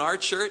deacons in our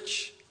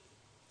church?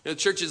 The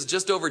church is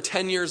just over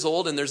 10 years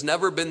old and there's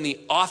never been the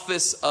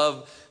office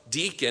of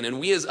deacon. And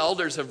we as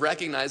elders have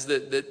recognized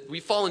that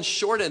we've fallen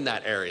short in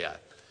that area.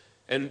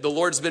 And the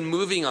Lord's been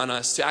moving on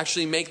us to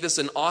actually make this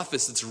an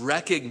office that's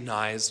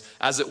recognized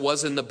as it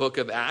was in the book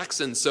of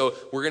Acts. And so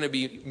we're going to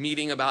be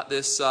meeting about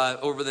this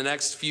over the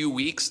next few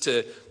weeks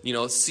to,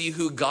 see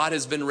who God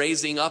has been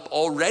raising up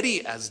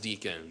already as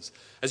deacons.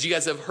 As you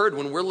guys have heard,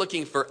 when we're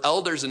looking for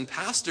elders and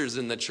pastors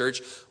in the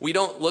church, we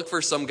don't look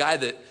for some guy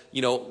that,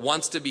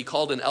 wants to be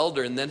called an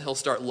elder and then he'll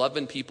start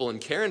loving people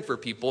and caring for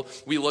people.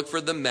 We look for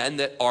the men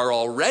that are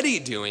already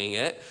doing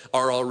it,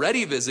 are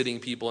already visiting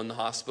people in the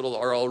hospital,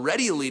 are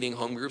already leading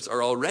home groups,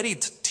 are already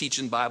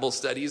teaching Bible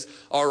studies,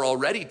 are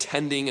already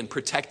tending and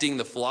protecting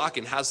the flock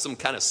and has some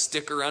kind of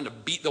stick around to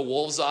beat the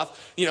wolves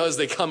off, as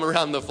they come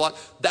around the flock.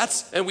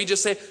 And we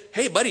just say,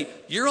 hey, buddy,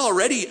 you're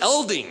already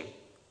elding.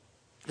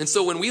 And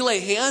so when we lay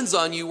hands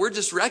on you, we're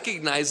just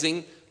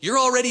recognizing you're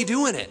already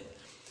doing it.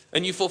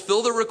 And you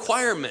fulfill the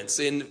requirements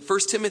in 1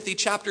 Timothy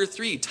chapter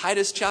 3,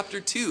 Titus chapter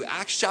 2,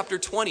 Acts chapter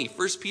 20,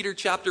 1 Peter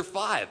chapter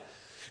 5.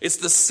 It's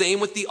the same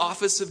with the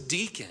office of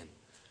deacon.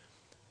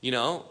 We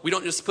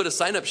don't just put a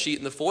sign-up sheet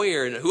in the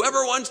foyer and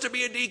whoever wants to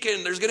be a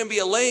deacon, there's going to be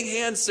a laying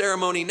hands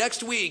ceremony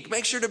next week.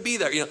 Make sure to be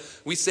there.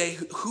 We say,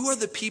 who are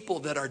the people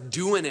that are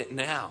doing it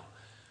now?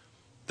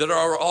 That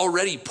are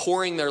already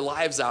pouring their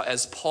lives out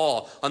as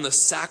Paul on the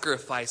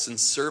sacrifice and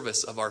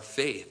service of our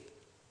faith.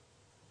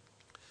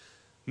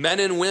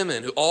 Men and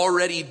women who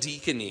already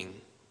deaconing.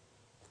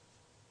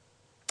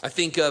 I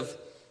think of,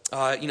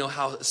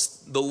 how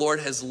the Lord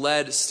has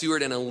led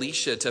Stuart and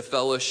Alicia to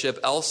fellowship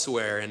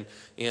elsewhere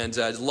and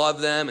love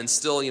them. And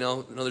still,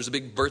 there's a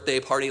big birthday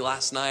party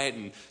last night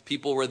and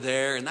people were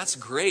there and that's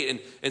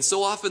great. And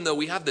so often though,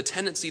 we have the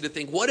tendency to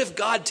think, what if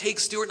God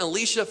takes Stuart and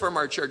Alicia from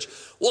our church?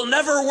 We'll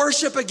never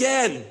worship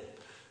again,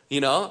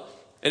 And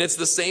it's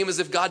the same as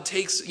if God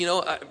takes,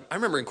 I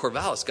remember in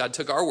Corvallis, God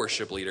took our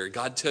worship leader.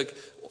 God took,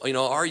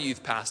 our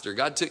youth pastor.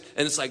 God took,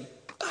 and it's like,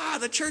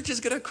 the church is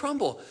going to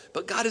crumble.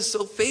 But God is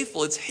so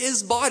faithful. It's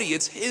his body.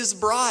 It's his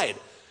bride.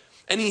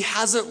 And he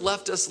hasn't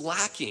left us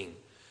lacking.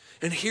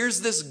 And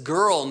here's this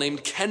girl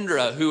named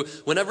Kendra who,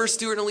 whenever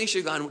Stuart and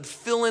Alicia gone, would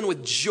fill in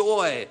with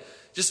joy,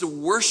 just a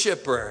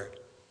worshiper.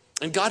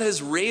 And God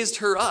has raised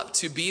her up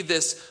to be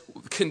this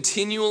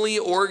continually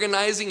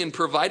organizing and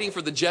providing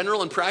for the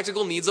general and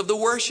practical needs of the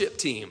worship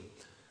team.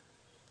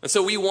 And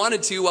so we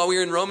wanted to, while we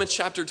were in Romans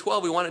chapter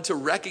 12, we wanted to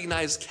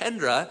recognize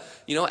Kendra,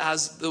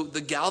 as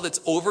the gal that's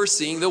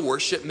overseeing the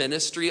worship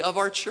ministry of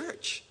our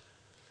church.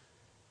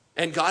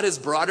 And God has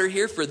brought her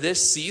here for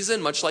this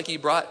season, much like he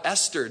brought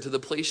Esther to the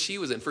place she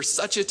was in, for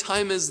such a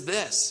time as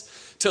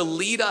this, to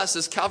lead us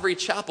as Calvary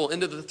Chapel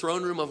into the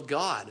throne room of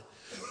God.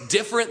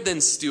 Different than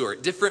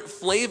Stuart, different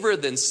flavor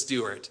than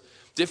Stuart,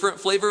 different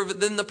flavor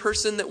than the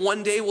person that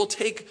one day will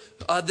take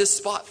this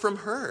spot from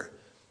her,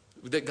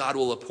 that God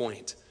will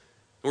appoint.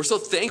 And we're so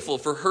thankful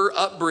for her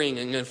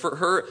upbringing and for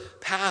her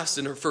past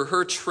and for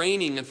her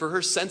training and for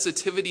her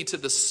sensitivity to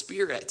the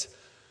Spirit.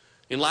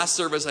 In last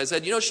service, I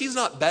said, she's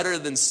not better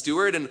than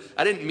Stuart. And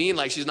I didn't mean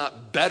like she's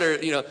not better,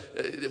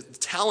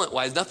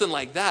 talent-wise, nothing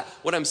like that.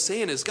 What I'm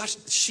saying is, gosh,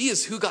 she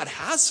is who God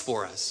has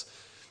for us.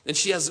 And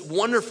she has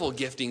wonderful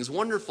giftings,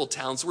 wonderful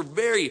talents. We're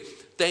very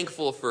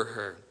thankful for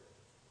her.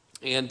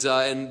 And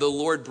the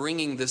Lord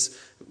bringing this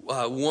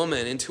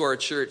woman into our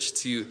church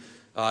to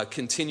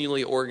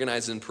continually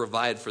organize and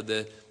provide for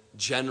the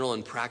general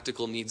and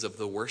practical needs of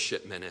the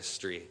worship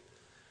ministry.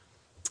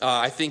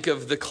 I think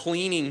of the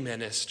cleaning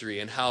ministry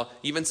and how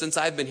even since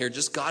I've been here,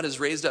 just God has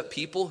raised up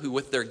people who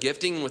with their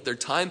gifting and with their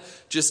time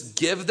just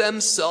give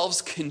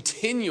themselves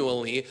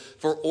continually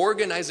for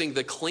organizing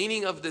the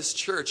cleaning of this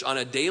church on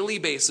a daily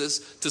basis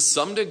to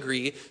some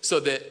degree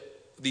so that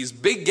these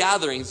big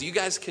gatherings, you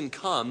guys can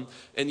come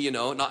and,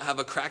 not have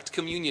a cracked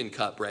communion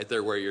cup right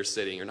there where you're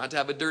sitting, or not to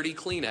have a dirty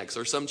Kleenex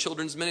or some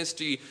children's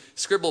ministry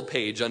scribble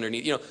page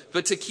underneath,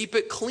 but to keep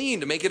it clean,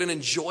 to make it an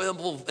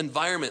enjoyable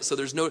environment so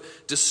there's no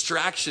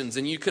distractions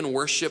and you can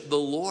worship the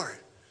Lord.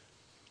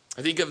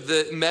 I think of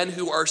the men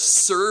who are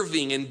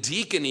serving and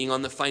deaconing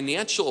on the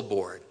financial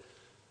board.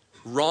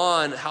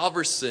 Ron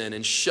Halverson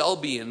and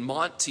Shelby and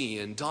Monty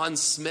and Don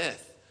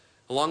Smith,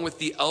 along with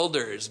the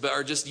elders, but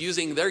are just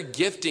using their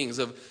giftings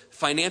of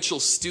financial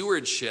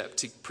stewardship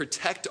to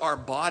protect our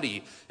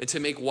body and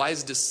to make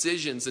wise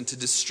decisions and to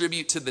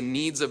distribute to the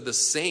needs of the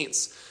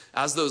saints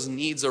as those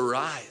needs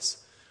arise.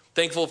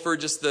 Thankful for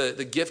just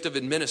the gift of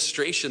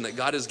administration that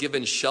God has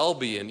given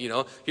Shelby. And,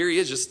 here he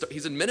is,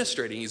 he's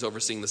administrating. He's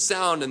overseeing the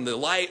sound and the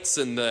lights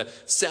and the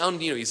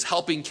sound. He's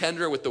helping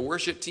Kendra with the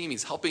worship team.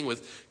 He's helping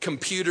with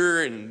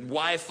computer and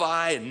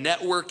Wi-Fi and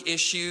network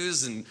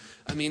issues. And,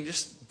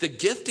 just the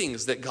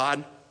giftings that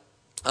God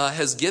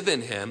has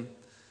given him.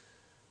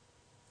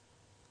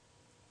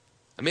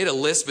 I made a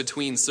list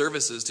between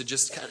services to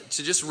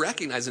just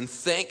recognize and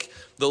thank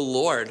the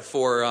Lord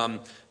for,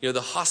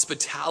 the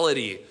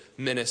hospitality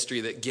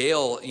ministry that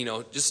Gail,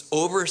 just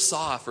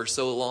oversaw for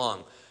so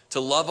long, to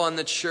love on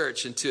the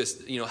church and to,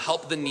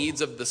 help the needs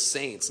of the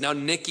saints. Now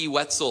Nikki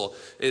Wetzel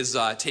is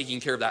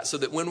taking care of that, so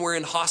that when we're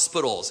in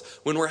hospitals,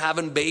 when we're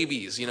having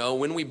babies,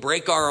 when we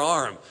break our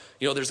arm,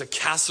 there's a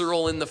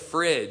casserole in the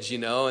fridge,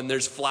 and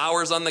there's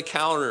flowers on the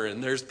counter,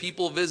 and there's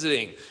people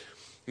visiting.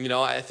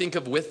 I think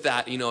of with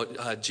that,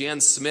 Jan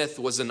Smith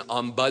was an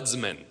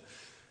ombudsman.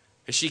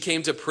 And she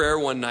came to prayer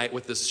one night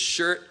with this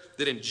shirt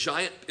that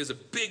is a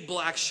big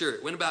black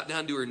shirt, went about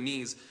down to her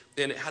knees,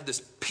 and it had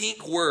this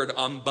pink word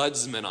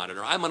ombudsman on it,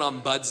 or I'm an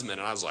ombudsman.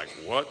 And I was like,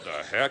 what the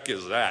heck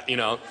is that?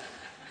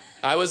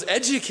 I was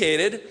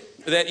educated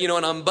that,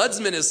 an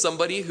ombudsman is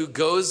somebody who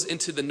goes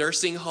into the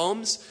nursing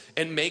homes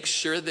and makes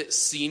sure that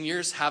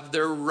seniors have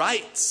their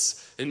rights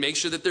and make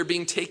sure that they're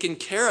being taken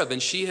care of.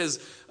 And she has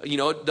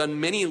done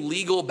many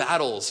legal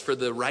battles for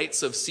the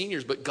rights of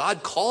seniors, but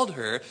God called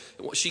her.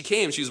 She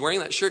was wearing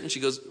that shirt, and she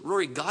goes,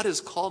 Rory, God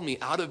has called me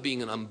out of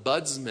being an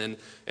ombudsman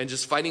and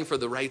just fighting for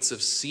the rights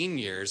of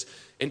seniors,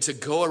 and to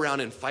go around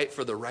and fight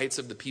for the rights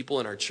of the people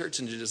in our church,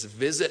 and to just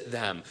visit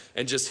them,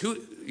 and just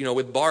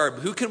with Barb,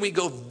 who can we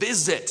go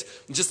visit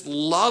and just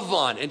love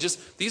on? And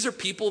just, these are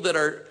people that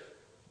are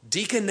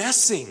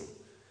deaconessing,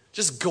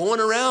 just going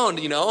around,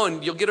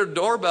 and you'll get a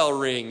doorbell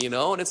ring,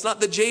 and it's not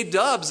the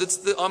J-Dubs, it's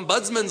the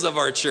ombudsmans of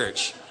our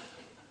church.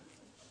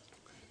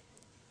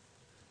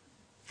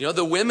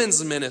 The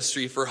women's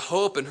ministry for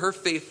Hope and her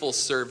faithful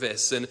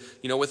service. And,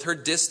 with her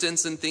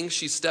distance and things,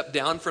 she stepped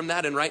down from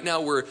that. And right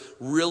now we're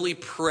really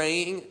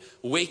praying,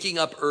 waking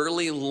up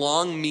early,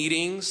 long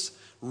meetings,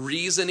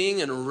 reasoning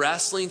and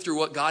wrestling through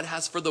what God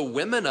has for the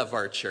women of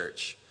our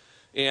church.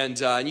 And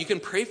you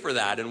can pray for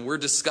that. And we're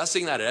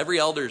discussing that at every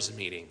elders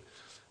meeting.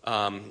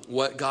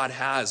 What God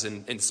has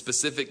and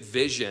specific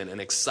vision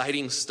and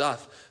exciting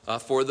stuff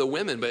for the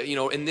women. But,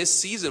 in this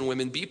season,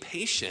 women, be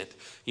patient.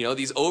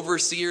 These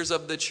overseers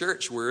of the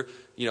church, we're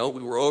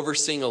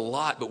overseeing a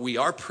lot, but we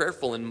are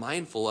prayerful and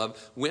mindful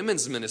of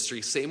women's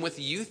ministry. Same with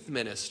youth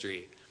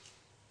ministry.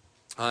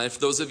 If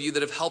those of you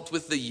that have helped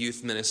with the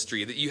youth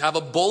ministry, that you have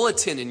a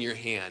bulletin in your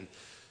hand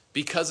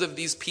because of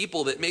these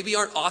people that maybe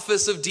aren't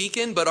office of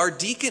deacon, but are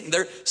deacon,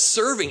 they're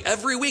serving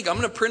every week. I'm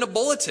going to print a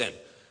bulletin.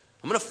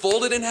 I'm going to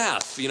fold it in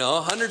half,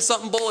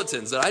 100-something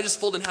bulletins that I just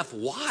fold in half.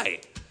 Why?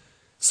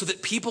 So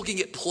that people can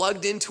get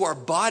plugged into our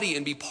body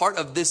and be part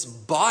of this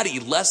body,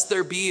 lest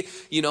there be,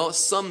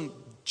 some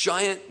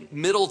giant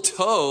middle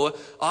toe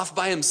off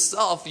by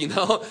himself,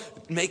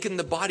 making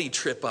the body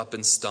trip up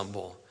and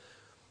stumble.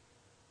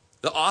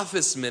 The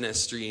office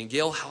ministry, and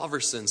Gail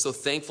Halverson, so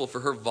thankful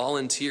for her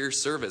volunteer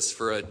service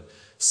for a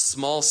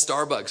small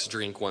Starbucks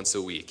drink once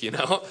a week,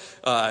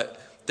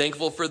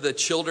 Thankful for the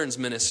children's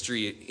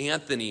ministry,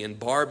 Anthony and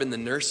Barb in the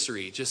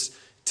nursery, just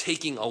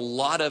taking a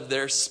lot of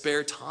their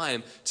spare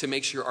time to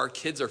make sure our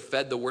kids are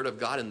fed the word of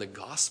God and the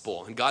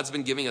gospel. And God's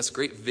been giving us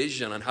great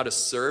vision on how to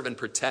serve and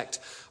protect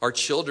our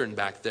children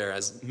back there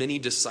as many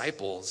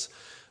disciples.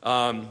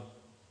 The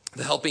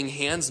Helping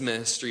Hands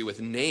ministry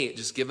with Nate,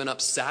 just giving up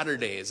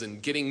Saturdays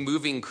and getting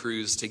moving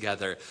crews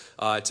together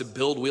to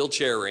build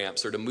wheelchair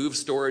ramps or to move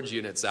storage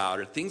units out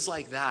or things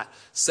like that.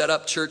 Set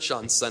up church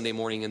on Sunday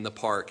morning in the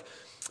park.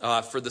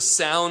 For the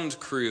sound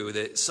crew,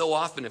 that so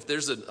often if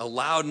there's a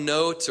loud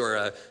note or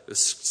a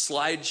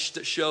slide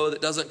show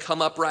that doesn't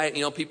come up right,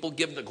 people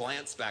give the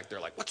glance back.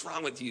 They're like, what's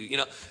wrong with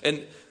you?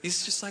 And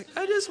he's just like,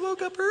 I just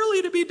woke up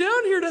early to be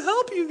down here to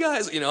help you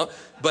guys,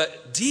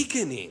 But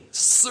deaconing,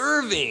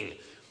 serving,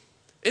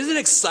 isn't it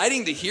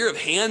exciting to hear of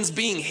hands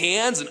being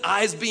hands and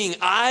eyes being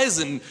eyes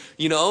and,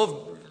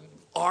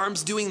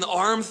 arms doing the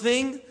arm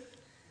thing?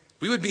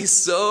 We would be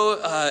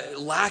so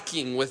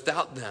lacking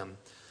without them.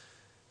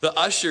 The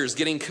ushers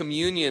getting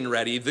communion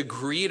ready, the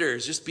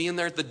greeters just being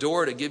there at the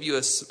door to give you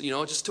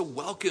just to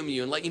welcome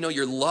you and let you know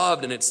you're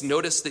loved and it's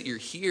noticed that you're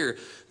here.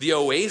 The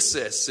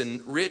Oasis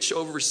and Rich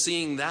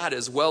overseeing that,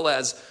 as well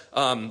as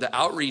the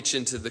outreach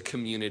into the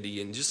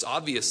community. And just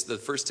obvious, the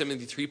 1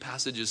 Timothy 3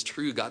 passage is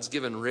true. God's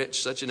given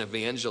Rich such an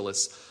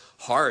evangelist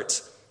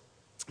heart.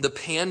 The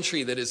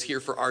pantry that is here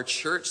for our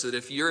church, that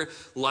if you're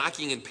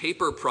lacking in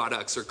paper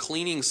products or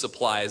cleaning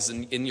supplies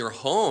in your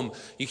home,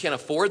 you can't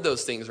afford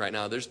those things right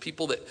now. There's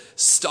people that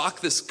stock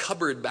this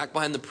cupboard back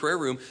behind the prayer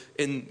room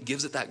and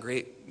gives it that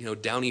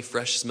great, downy,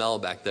 fresh smell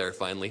back there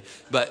finally.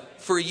 But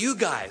for you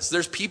guys,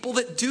 there's people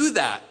that do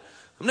that.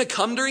 I'm going to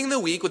come during the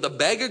week with a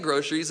bag of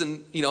groceries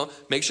and,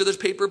 make sure there's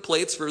paper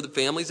plates for the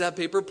families that have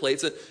paper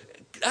plates.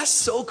 That's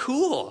so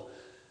cool.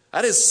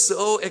 That is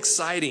so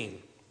exciting.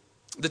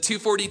 The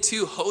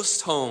 242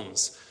 host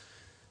homes,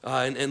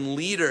 and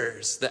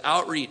leaders, the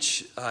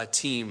outreach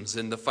teams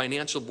and the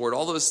financial board,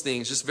 all those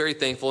things, just very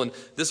thankful. And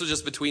this was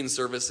just between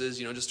services,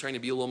 just trying to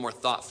be a little more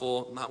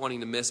thoughtful, not wanting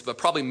to miss, but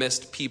probably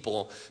missed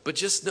people. But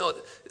just know,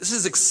 this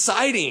is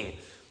exciting.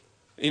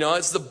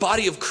 It's the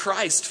body of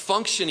Christ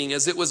functioning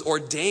as it was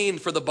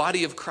ordained for the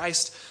body of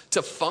Christ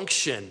to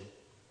function.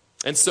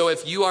 And so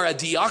if you are a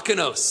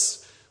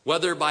diakonos,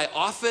 whether by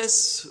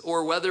office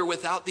or whether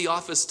without the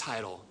office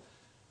title,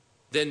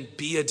 then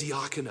be a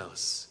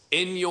diakonos.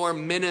 In your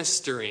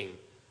ministering,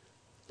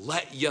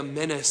 let you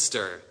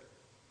minister.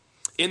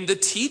 In the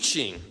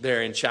teaching,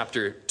 there in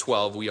chapter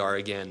 12, we are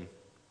again.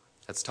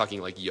 That's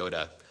talking like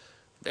Yoda.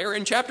 There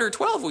in chapter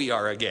 12, we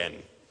are again.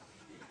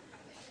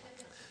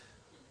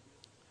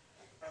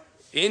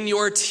 In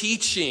your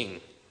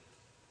teaching,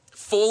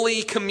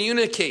 fully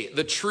communicate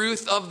the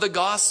truth of the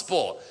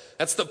gospel.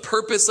 That's the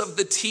purpose of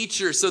the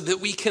teacher, so that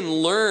we can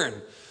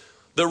learn.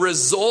 The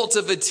result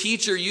of a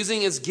teacher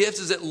using his gifts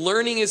is that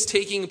learning is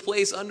taking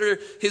place under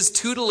his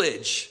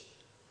tutelage.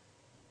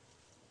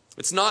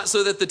 It's not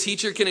so that the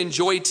teacher can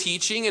enjoy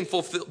teaching and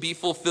be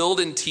fulfilled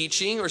in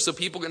teaching, or so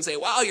people can say,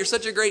 wow, you're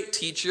such a great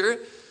teacher,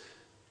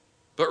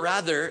 but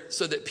rather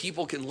so that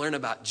people can learn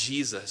about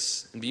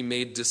Jesus and be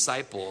made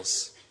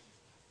disciples.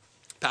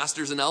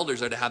 Pastors and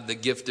elders are to have the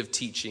gift of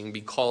teaching,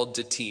 be called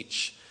to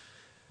teach,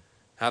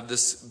 have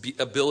this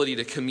ability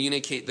to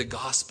communicate the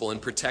gospel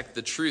and protect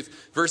the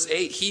truth. Verse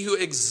 8, he who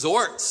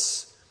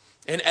exhorts,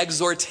 an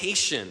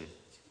exhortation.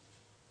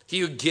 He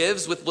who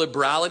gives with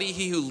liberality,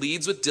 he who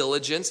leads with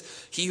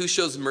diligence, he who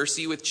shows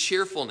mercy with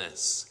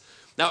cheerfulness.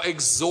 Now,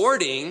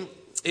 exhorting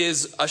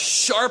is a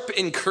sharp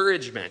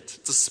encouragement.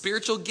 It's a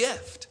spiritual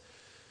gift.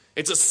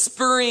 It's a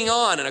spurring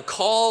on and a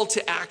call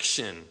to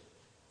action.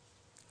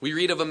 We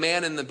read of a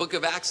man in the book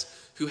of Acts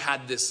who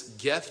had this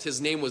gift. His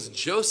name was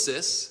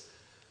Joseph.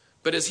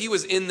 But as he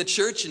was in the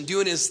church and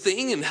doing his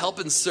thing and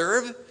helping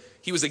serve,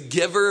 he was a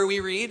giver, we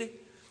read.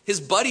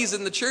 His buddies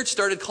in the church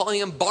started calling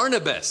him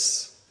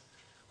Barnabas,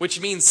 which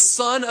means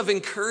son of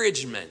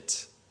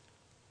encouragement.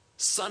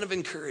 Son of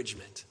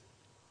encouragement.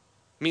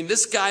 I mean,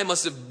 this guy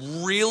must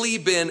have really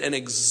been an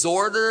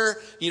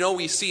exhorter.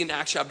 We see in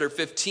Acts chapter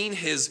 15,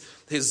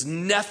 his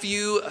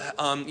nephew,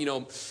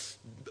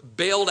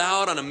 bailed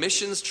out on a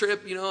missions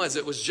trip, as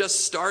it was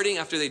just starting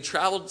after they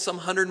traveled some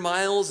 100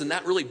 miles, and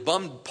that really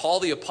bummed Paul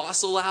the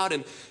apostle out.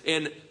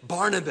 And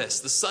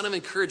Barnabas, the son of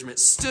encouragement,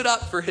 stood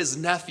up for his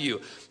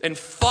nephew and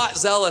fought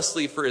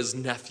zealously for his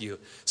nephew.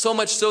 So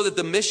much so that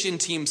the mission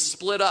team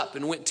split up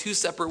and went two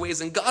separate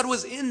ways, and God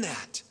was in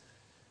that.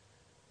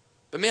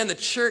 But man, the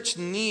church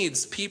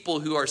needs people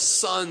who are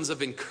sons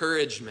of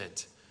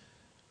encouragement,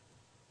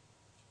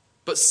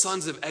 but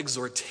sons of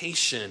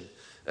exhortation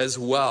as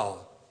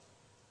well.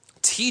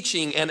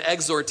 Teaching and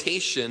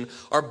exhortation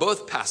are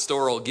both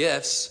pastoral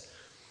gifts.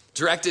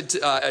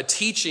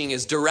 Teaching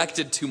is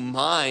directed to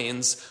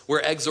minds,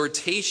 where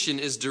exhortation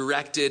is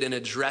directed and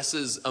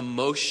addresses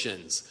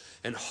emotions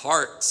and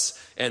hearts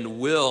and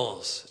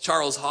wills.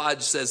 Charles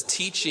Hodge says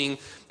teaching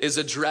is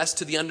addressed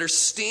to the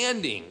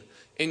understanding,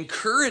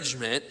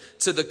 encouragement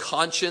to the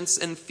conscience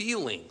and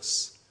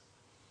feelings.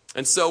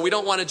 And so we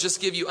don't want to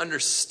just give you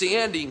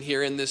understanding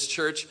here in this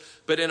church,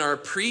 but in our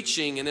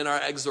preaching and in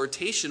our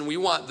exhortation, we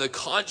want the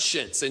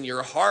conscience and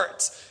your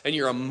hearts and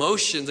your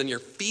emotions and your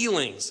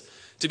feelings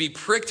to be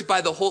pricked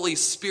by the Holy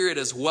Spirit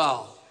as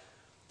well.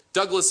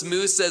 Douglas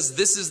Moo says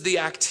this is the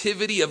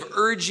activity of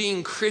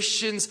urging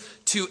Christians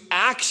to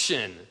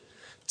action,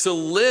 to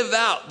live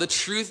out the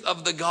truth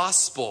of the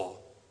gospel.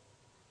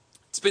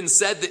 It's been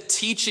said that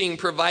teaching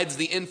provides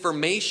the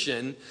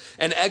information,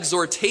 and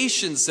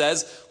exhortation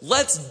says,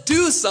 let's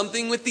do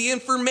something with the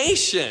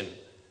information.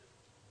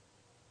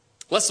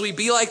 Lest we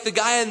be like the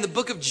guy in the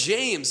book of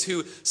James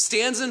who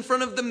stands in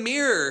front of the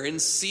mirror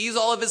and sees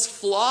all of his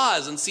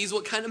flaws and sees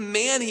what kind of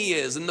man he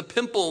is, and the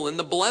pimple and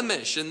the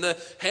blemish and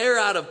the hair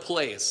out of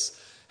place.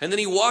 And then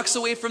he walks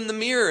away from the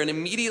mirror and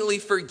immediately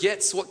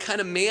forgets what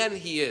kind of man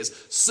he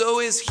is.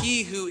 So is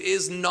he who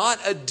is not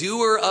a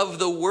doer of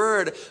the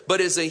word, but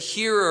is a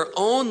hearer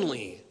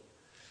only.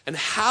 And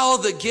how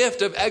the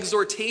gift of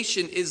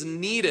exhortation is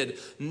needed,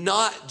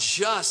 not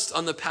just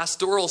on the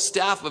pastoral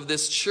staff of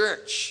this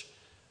church.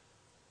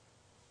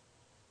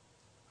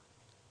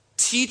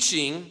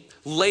 Teaching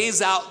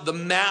lays out the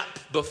map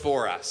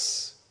before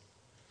us.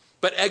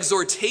 But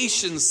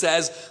exhortation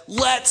says,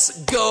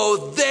 let's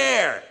go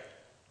there.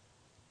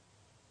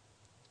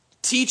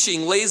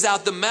 Teaching lays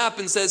out the map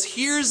and says,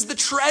 here's the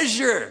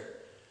treasure.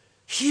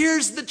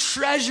 Here's the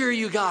treasure,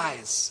 you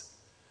guys.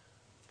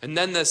 And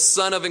then the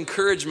son of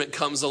encouragement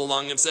comes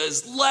along and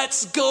says,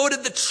 let's go to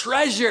the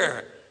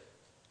treasure.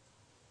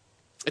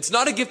 It's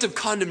not a gift of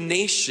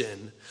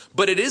condemnation,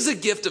 but it is a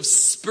gift of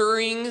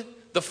spurring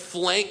the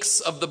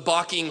flanks of the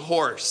balking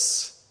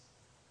horse.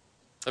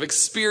 I've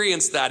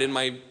experienced that in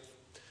my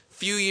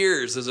few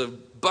years as a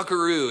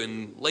buckaroo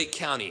in Lake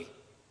County.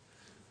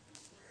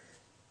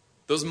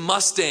 Those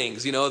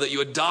Mustangs, that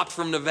you adopt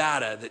from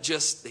Nevada that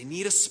they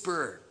need a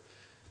spur,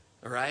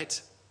 all right?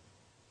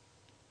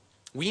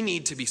 We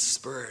need to be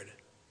spurred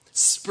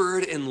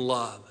in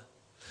love,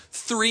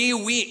 3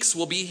 weeks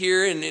we'll be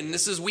here, and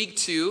this is week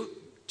 2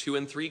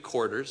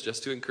 3/4,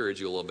 just to encourage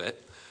you a little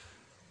bit.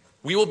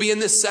 We will be in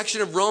this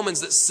section of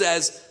Romans that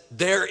says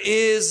there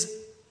is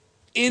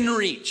in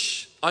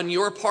reach on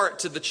your part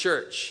to the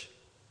church.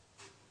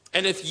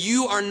 And if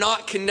you are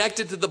not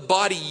connected to the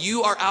body,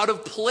 you are out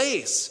of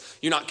place.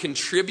 You're not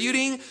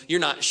contributing, you're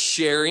not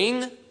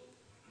sharing.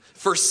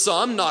 For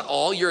some, not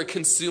all, you're a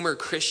consumer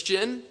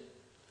Christian.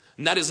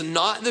 And that is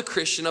not the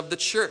Christian of the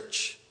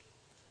church.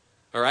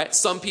 All right?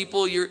 Some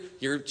people,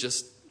 you're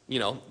just,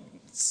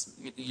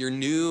 you're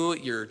new,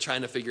 you're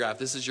trying to figure out if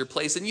this is your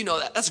place, and you know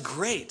that. That's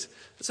great.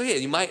 It's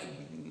okay. The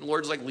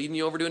Lord's like leading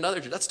you over to another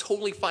church. That's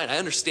totally fine. I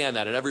understand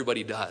that, and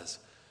everybody does.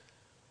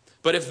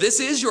 But if this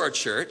is your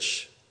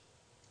church,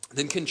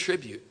 then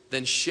contribute,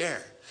 then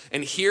share,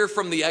 and hear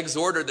from the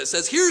exhorter that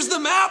says, here's the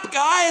map,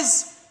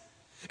 guys.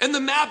 And the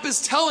map is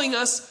telling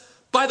us,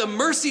 by the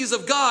mercies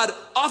of God,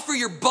 offer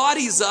your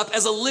bodies up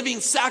as a living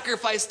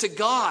sacrifice to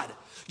God.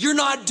 You're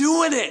not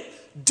doing it.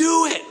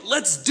 Do it.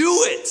 Let's do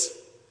it.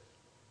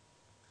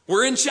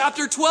 We're in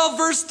chapter 12,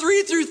 verse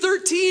 3 through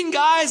 13,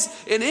 guys.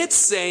 And it's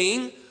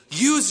saying,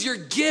 use your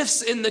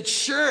gifts in the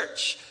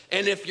church.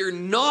 And if you're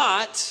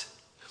not,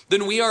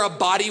 then we are a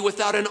body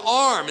without an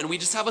arm, and we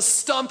just have a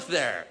stump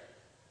there.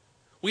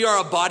 We are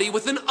a body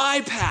with an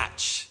eye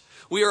patch.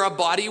 We are a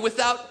body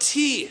without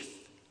teeth.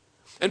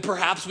 And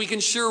perhaps we can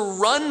sure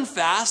run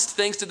fast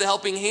thanks to the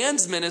Helping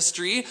Hands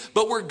ministry,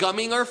 but we're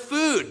gumming our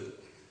food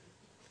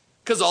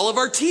because all of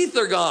our teeth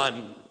are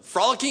gone,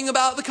 frolicking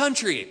about the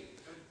country.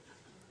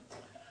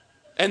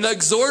 And the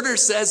exhorter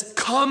says,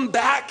 come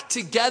back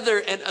together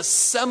and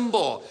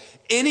assemble.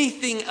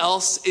 Anything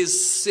else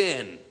is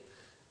sin.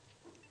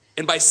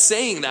 And by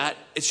saying that,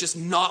 it's just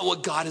not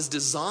what God has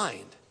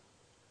designed.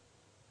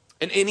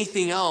 And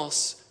anything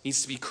else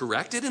needs to be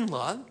corrected in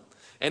love,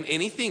 and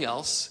anything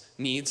else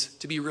needs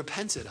to be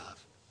repented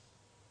of.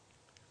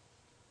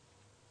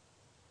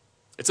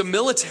 It's a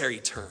military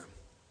term,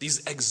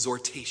 these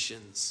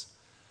exhortations.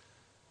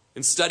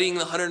 In studying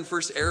the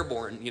 101st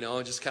Airborne,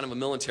 just kind of a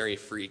military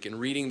freak, and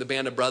reading the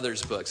Band of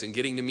Brothers books, and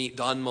getting to meet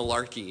Don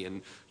Malarkey,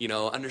 and,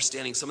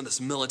 understanding some of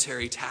this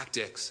military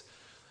tactics.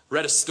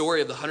 Read a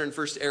story of the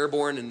 101st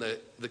Airborne and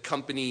the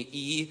company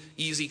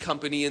Easy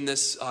Company in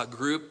this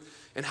group,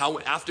 and how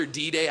after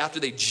D-Day, after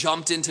they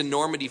jumped into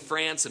Normandy,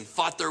 France, and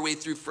fought their way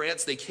through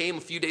France, they came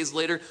a few days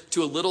later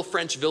to a little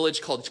French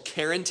village called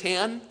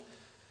Carentan.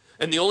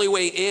 And the only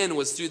way in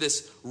was through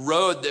this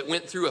road that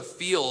went through a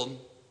field.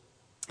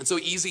 And so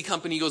Easy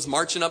Company goes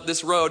marching up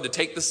this road to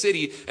take the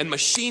city, and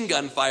machine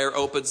gun fire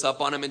opens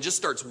up on them and just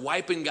starts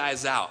wiping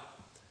guys out.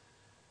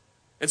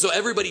 And so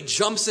everybody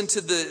jumps into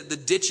the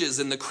ditches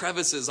and the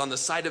crevices on the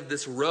side of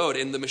this road,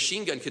 and the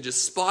machine gun could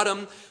just spot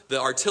them. The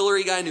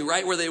artillery guy knew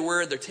right where they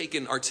were. They're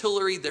taking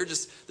artillery. They're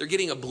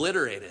getting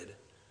obliterated.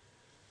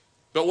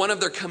 But one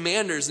of their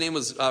commanders, name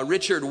was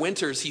Richard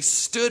Winters, he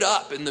stood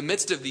up in the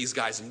midst of these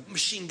guys, and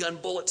machine gun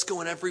bullets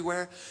going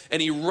everywhere.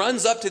 And he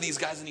runs up to these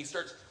guys, and he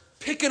starts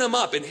picking them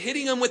up and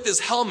hitting them with his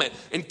helmet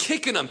and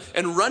kicking them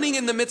and running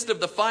in the midst of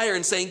the fire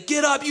and saying,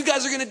 get up, you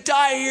guys are going to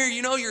die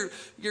here.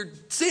 You're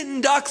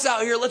sitting ducks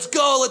out here. Let's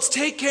go. Let's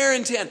take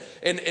Carentan.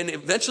 And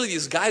eventually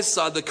these guys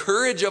saw the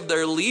courage of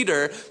their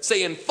leader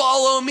saying,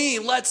 follow me.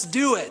 Let's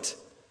do it.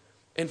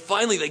 And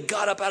finally they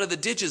got up out of the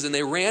ditches and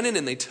they ran in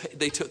and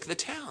they took the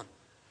town.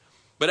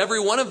 But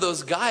every one of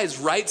those guys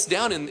writes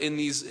down in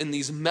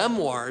these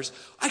memoirs,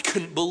 I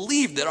couldn't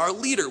believe that our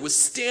leader was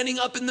standing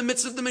up in the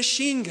midst of the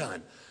machine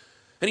gun.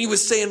 And he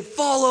was saying,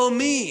 follow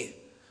me.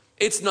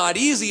 It's not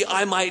easy.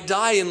 I might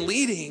die in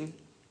leading,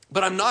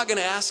 but I'm not going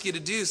to ask you to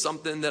do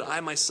something that I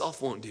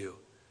myself won't do.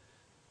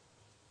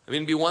 I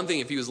mean, it'd be one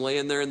thing if he was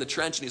laying there in the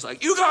trench and he's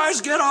like, you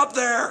guys get up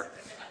there.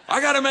 I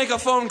got to make a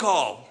phone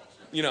call,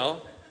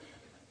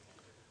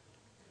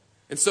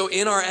 And so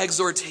in our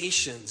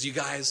exhortations, you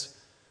guys,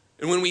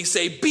 and when we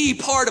say be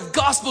part of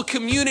gospel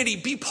community,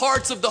 be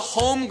parts of the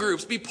home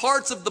groups, be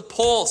parts of the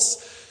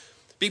Pulse,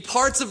 be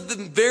parts of the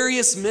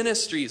various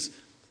ministries,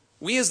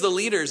 we as the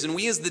leaders and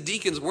we as the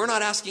deacons, we're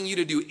not asking you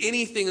to do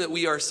anything that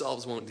we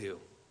ourselves won't do.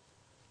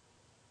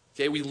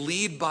 Okay, we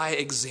lead by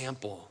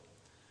example.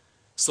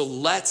 So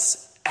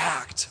let's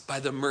act by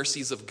the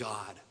mercies of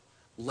God.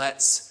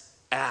 Let's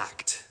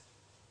act.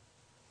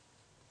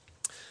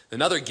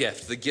 Another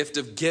gift, the gift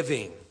of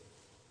giving.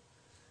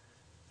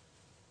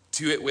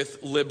 Do it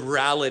with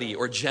liberality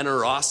or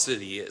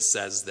generosity, it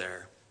says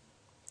there.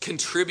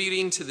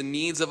 Contributing to the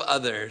needs of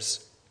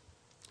others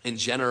in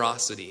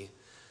generosity.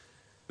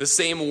 The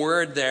same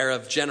word there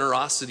of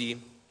generosity,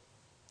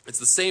 it's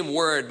the same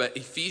word, but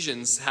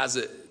Ephesians has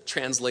it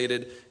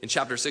translated in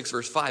chapter 6,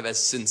 verse 5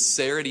 as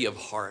sincerity of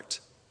heart.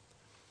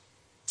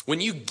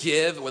 When you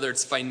give, whether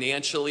it's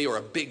financially or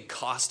a big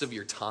cost of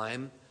your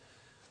time,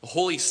 the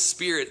Holy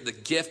Spirit, the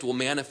gift, will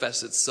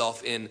manifest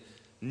itself in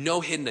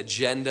no hidden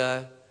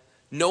agenda,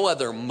 no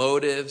other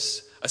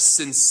motives, a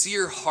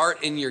sincere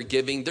heart in your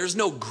giving. There's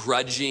no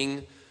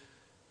grudging.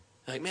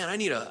 Like, man,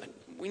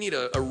 we need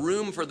a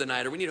room for the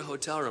night, or we need a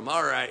hotel room.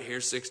 All right,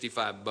 here's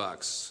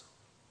 $65.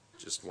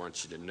 Just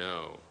want you to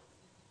know.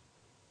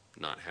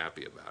 not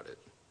happy about it.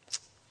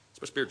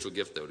 It's my spiritual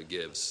gift, though, to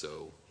give.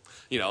 So,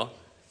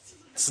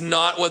 it's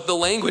not what the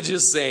language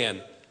is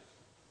saying.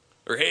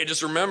 Or, hey,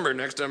 just remember,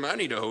 next time I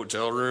need a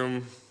hotel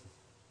room,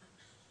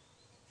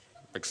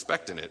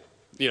 expecting it,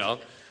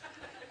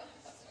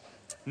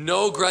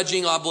 No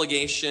grudging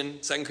obligation.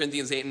 2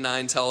 Corinthians 8 and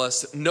 9 tell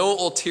us no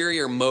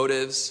ulterior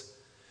motives,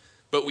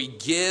 but we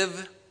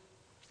give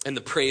and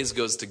the praise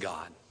goes to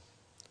God.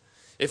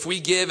 If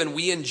we give and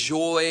we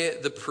enjoy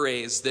the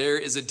praise, there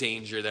is a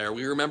danger there.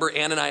 We remember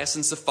Ananias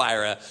and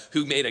Sapphira,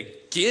 who made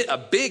a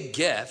big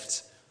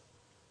gift,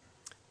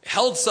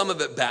 held some of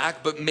it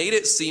back, but made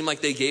it seem like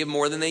they gave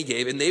more than they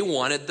gave, and they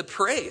wanted the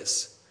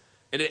praise.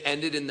 And it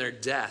ended in their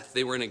death.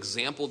 They were an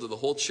example to the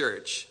whole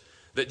church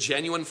that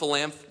genuine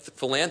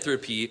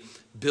philanthropy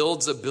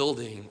builds a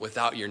building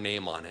without your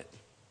name on it.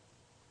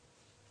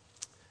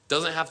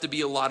 Doesn't have to be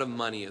a lot of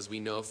money, as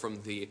we know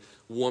from the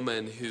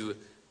woman who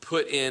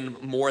put in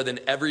more than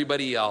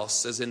everybody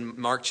else, as in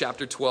Mark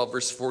chapter 12,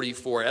 verse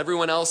 44.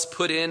 Everyone else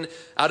put in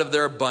out of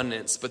their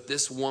abundance, but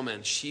this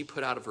woman, she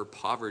put out of her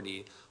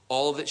poverty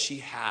all that she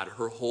had,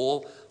 her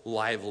whole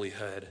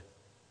livelihood.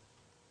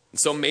 And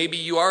so maybe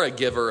you are a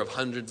giver of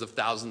hundreds of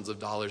thousands of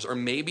dollars, or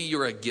maybe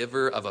you're a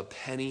giver of a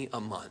penny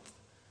a month,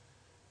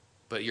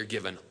 but you're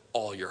given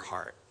all your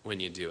heart when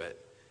you do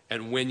it.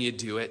 And when you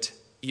do it,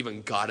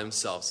 even God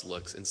himself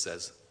looks and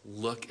says,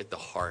 look at the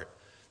heart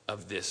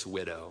of this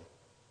widow.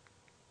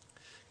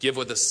 Give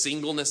with a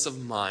singleness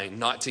of mind,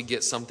 not to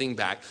get something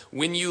back.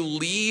 When you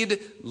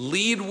lead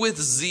with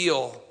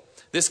zeal.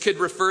 This could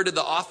refer to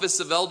the office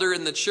of elder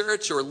in the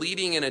church or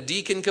leading in a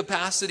deacon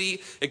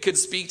capacity. It could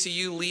speak to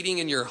you leading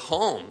in your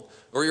home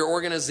or your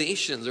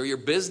organizations or your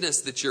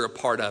business that you're a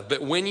part of.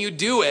 But when you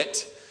do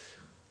it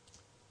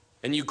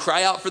and you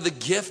cry out for the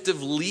gift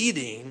of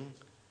leading,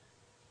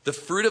 the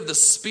fruit of the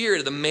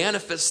Spirit, the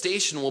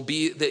manifestation will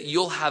be that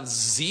you'll have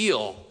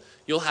zeal,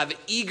 you'll have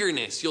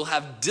eagerness, you'll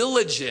have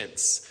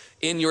diligence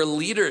in your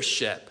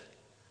leadership.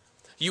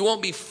 You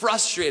won't be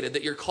frustrated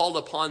that you're called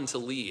upon to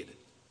lead.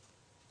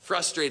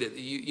 Frustrated,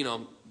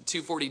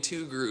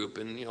 242 group,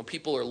 and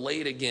people are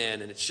late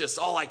again, and it's just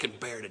all I can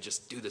bear to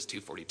just do this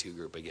 242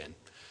 group again.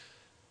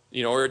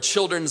 Or a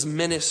children's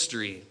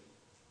ministry,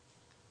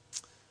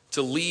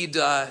 to lead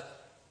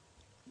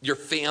your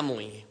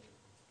family.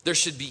 There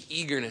should be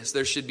eagerness,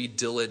 there should be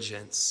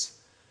diligence.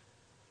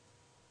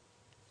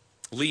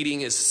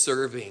 Leading is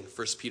serving,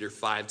 1 Peter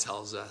 5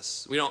 tells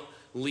us. We don't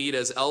lead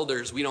as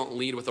elders, we don't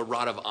lead with a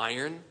rod of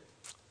iron,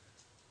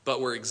 but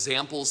we're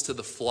examples to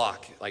the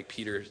flock, like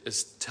Peter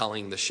is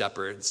telling the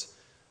shepherds.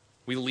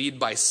 We lead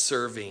by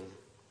serving.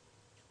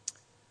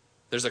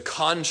 There's a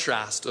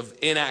contrast of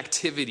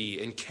inactivity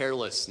and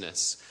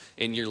carelessness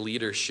in your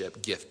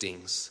leadership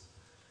giftings.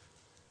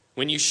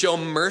 When you show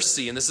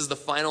mercy, and this is the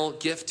final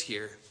gift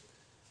here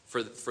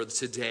for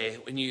today,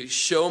 when you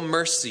show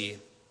mercy,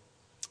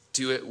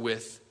 do it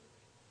with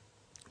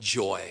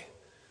joy,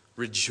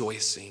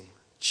 rejoicing,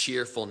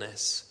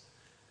 cheerfulness.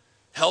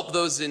 Help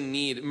those in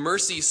need.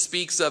 Mercy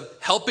speaks of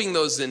helping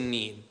those in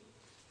need,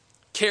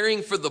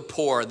 caring for the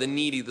poor, the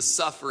needy, the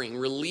suffering,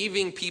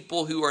 relieving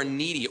people who are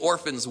needy,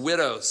 orphans,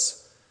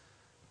 widows,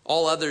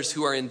 all others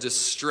who are in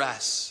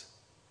distress.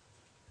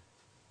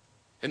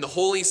 And the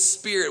Holy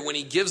Spirit, when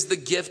he gives the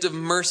gift of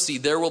mercy,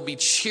 there will be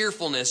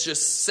cheerfulness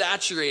just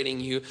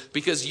saturating you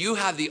because you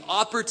have the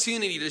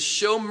opportunity to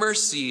show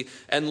mercy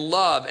and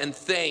love and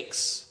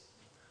thanks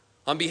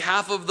on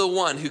behalf of the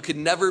one who could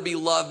never be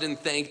loved and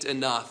thanked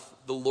enough,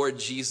 the Lord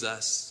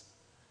Jesus.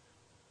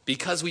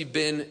 Because we've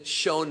been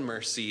shown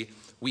mercy,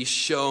 we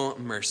show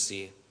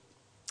mercy.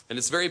 And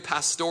it's very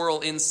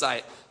pastoral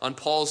insight on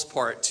Paul's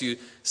part to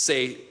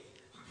say,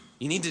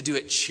 you need to do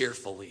it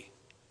cheerfully.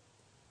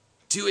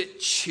 Do it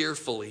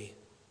cheerfully.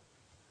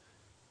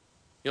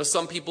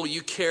 Some people,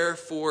 you care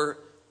for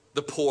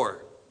the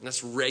poor, and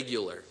that's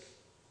regular.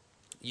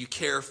 You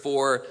care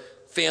for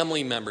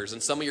family members,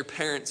 and some of your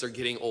parents are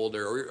getting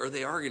older, or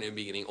they are going to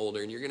be getting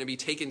older, and you're going to be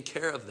taking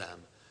care of them.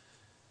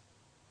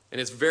 And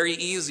it's very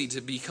easy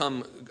to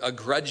become a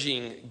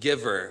grudging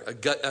giver,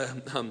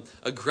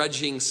 a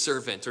grudging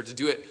servant, or to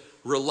do it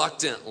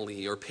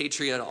reluctantly or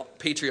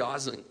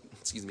patronizing.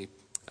 Excuse me,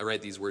 I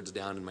write these words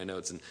down in my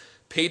notes, and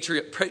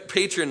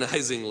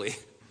patronizingly.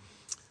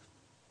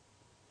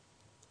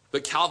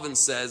 But Calvin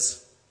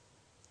says,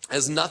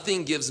 as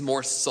nothing gives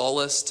more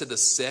solace to the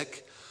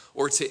sick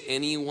or to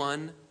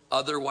anyone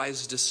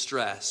otherwise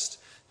distressed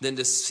than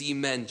to see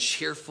men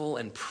cheerful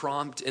and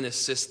prompt in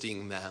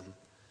assisting them,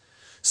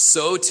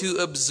 so to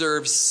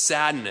observe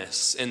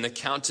sadness in the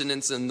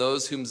countenance in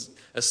those whom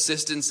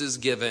assistance is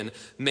given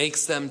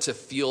makes them to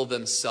feel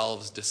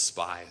themselves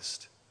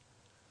despised.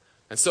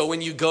 And so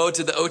when you go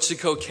to the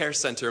Ochiko Care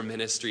Center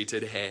ministry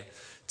today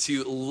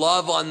to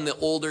love on the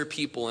older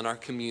people in our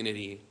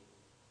community,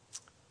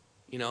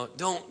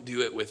 don't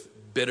do it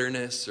with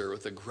bitterness or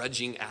with a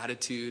grudging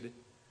attitude.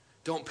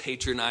 Don't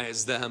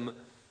patronize them.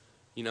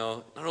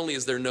 Not only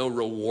is there no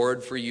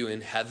reward for you in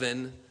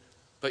heaven,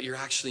 but you're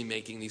actually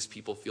making these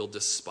people feel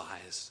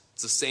despised.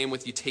 It's the same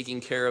with you taking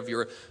care of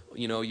your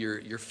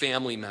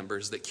family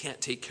members that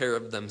can't take care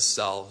of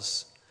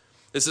themselves.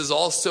 This is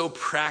all so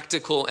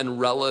practical and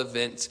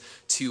relevant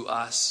to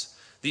us.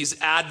 These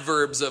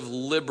adverbs of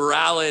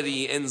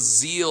liberality and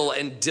zeal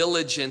and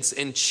diligence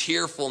and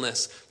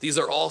cheerfulness, these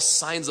are all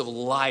signs of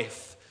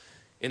life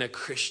in a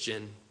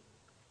Christian.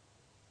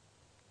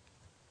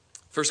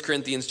 1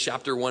 Corinthians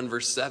chapter 1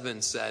 verse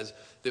 7 says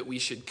that we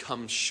should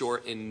come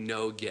short in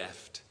no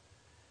gift.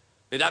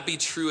 May that be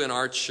true in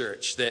our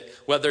church, that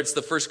whether it's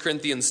the 1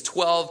 Corinthians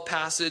 12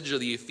 passage or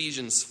the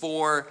Ephesians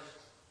 4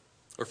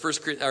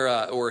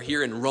 or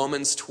here in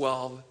Romans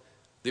 12,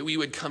 that we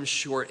would come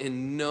short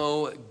in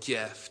no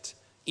gift,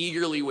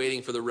 eagerly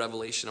waiting for the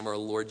revelation of our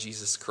Lord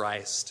Jesus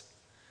Christ.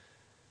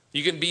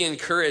 You can be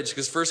encouraged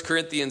because 1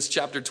 Corinthians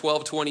chapter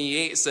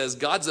 12:28 says,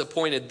 God's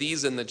appointed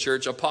these in the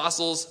church: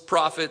 apostles,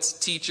 prophets,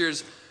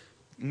 teachers,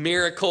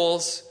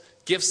 miracles,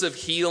 gifts of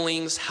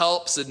healings,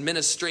 helps,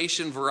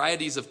 administration,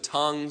 varieties of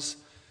tongues.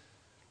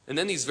 And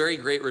then these very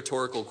great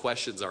rhetorical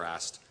questions are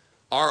asked.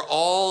 Are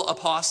all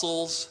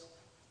apostles?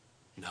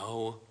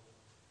 No.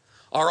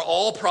 Are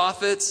all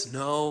prophets?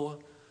 No.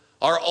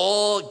 Are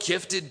all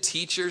gifted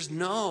teachers?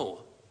 No.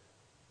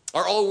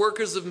 Are all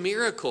workers of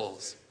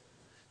miracles?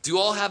 Do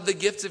all have the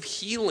gift of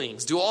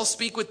healings? Do all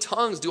speak with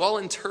tongues? Do all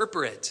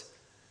interpret?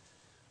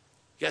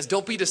 Guys,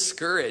 don't be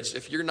discouraged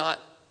if you're not,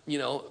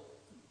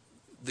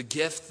 the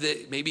gift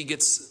that maybe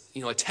gets,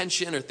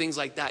 attention or things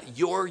like that.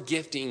 Your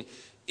gifting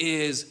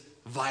is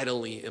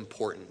vitally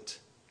important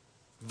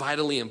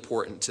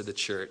to the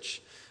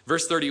church.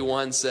 Verse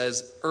 31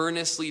 says,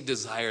 earnestly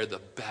desire the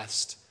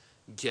best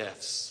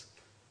gifts.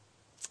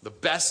 The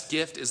best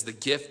gift is the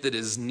gift that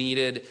is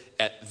needed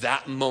at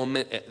that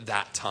moment, at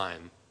that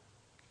time.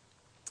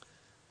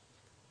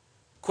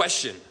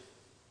 Question.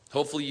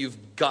 Hopefully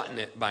you've gotten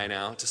it by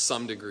now to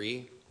some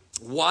degree.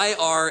 Why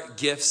are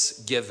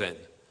gifts given?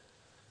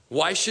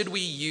 Why should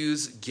we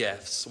use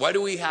gifts? Why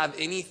do we have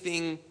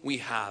anything we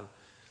have?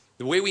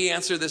 The way we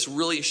answer this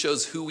really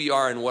shows who we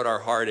are and what our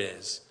heart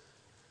is.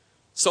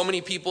 So many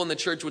people in the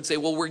church would say,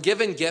 well, we're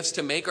given gifts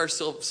to make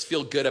ourselves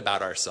feel good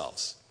about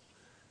ourselves,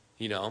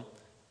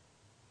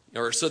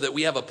 or so that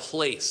we have a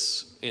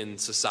place in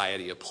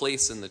society, a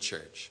place in the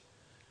church.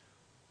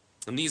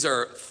 And these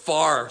are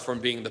far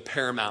from being the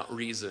paramount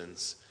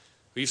reasons.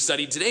 We've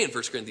studied today in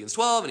 1 Corinthians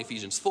 12 and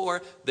Ephesians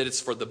 4 that it's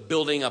for the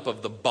building up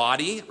of the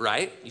body,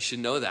 right? You should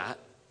know that.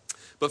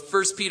 But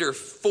 1 Peter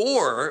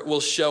 4 will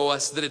show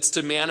us that it's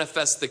to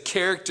manifest the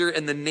character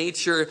and the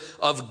nature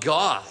of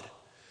God.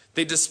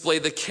 They display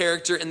the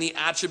character and the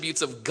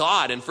attributes of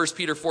God. In 1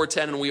 Peter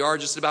 4:10, and we are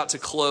just about to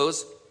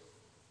close,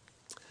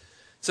 it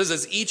says,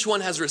 as each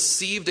one has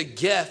received a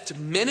gift,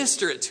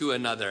 minister it to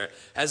another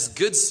as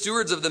good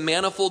stewards of the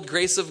manifold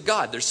grace of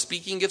God. There's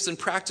speaking gifts and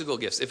practical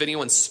gifts. If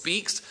anyone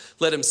speaks,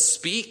 let him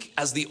speak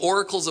as the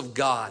oracles of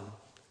God.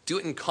 Do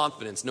it in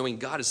confidence, knowing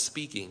God is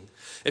speaking.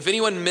 If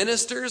anyone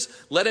ministers,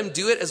 let him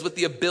do it as with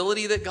the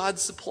ability that God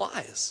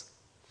supplies,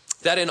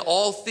 that in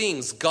all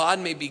things God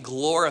may be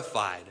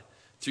glorified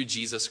through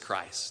Jesus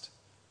Christ.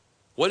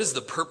 What is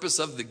the purpose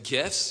of the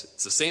gifts?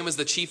 It's the same as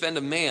the chief end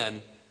of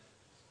man,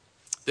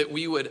 that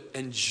we would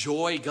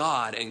enjoy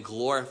God and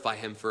glorify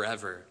him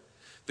forever.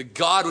 That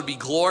God would be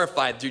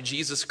glorified through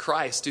Jesus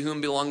Christ, to whom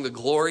belong the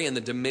glory and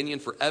the dominion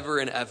forever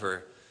and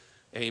ever.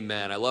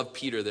 Amen. I love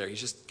Peter there. He's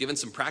just given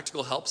some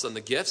practical helps on the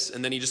gifts,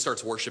 and then he just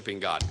starts worshiping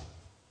God.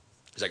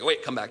 He's like,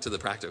 wait, come back to the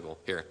practical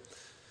here.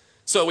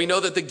 So we know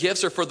that the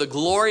gifts are for the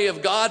glory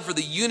of God, for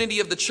the unity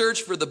of the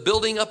church, for the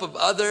building up of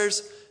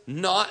others,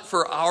 not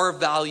for our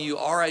value,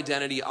 our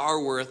identity, our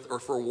worth, or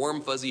for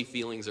warm, fuzzy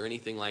feelings or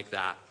anything like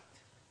that.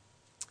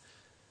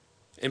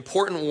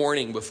 Important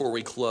warning before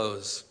we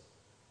close.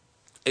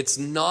 It's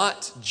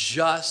not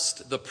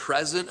just the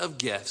presence of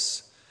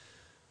gifts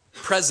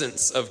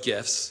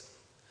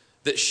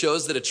that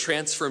shows that a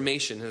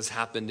transformation has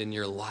happened in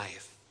your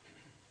life.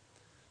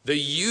 The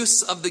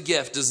use of the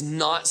gift does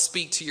not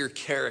speak to your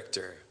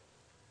character,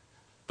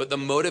 but the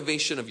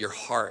motivation of your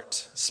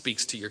heart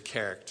speaks to your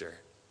character.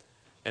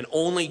 And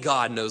only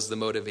God knows the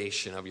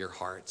motivation of your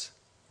heart.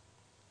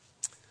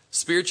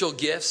 Spiritual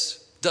gifts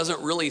doesn't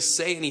really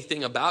say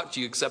anything about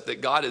you except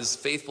that God is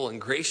faithful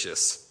and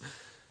gracious.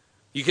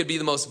 You could be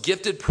the most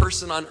gifted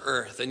person on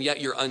earth, and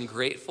yet you're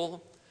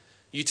ungrateful.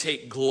 You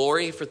take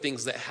glory for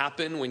things that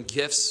happen when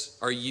gifts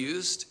are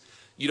used.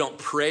 You don't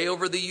pray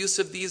over the use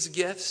of these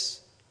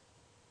gifts.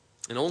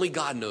 And only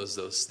God knows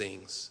those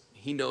things.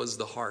 He knows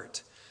the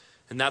heart.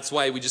 And that's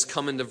why we just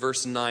come into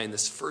verse 9,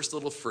 this first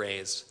little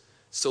phrase.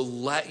 So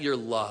let your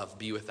love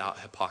be without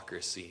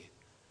hypocrisy.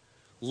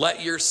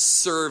 Let your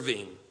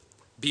serving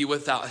be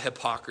without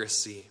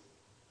hypocrisy.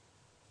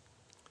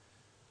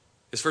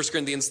 As 1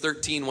 Corinthians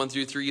 13,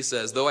 1-3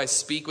 says, though I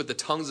speak with the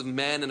tongues of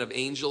men and of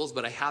angels,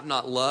 but I have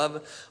not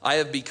love, I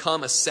have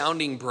become a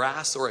sounding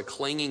brass or a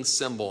clanging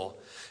cymbal.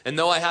 And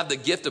though I have the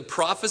gift of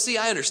prophecy,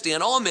 I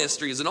understand all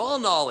mysteries and all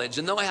knowledge.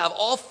 And though I have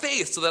all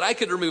faith so that I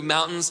could remove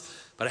mountains,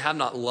 but I have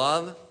not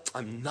love,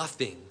 I'm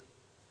nothing.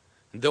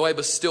 And though I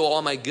bestow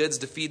all my goods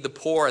to feed the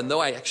poor, and though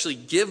I actually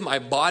give my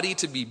body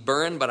to be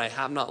burned, but I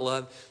have not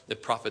love,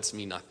 it profits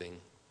me nothing.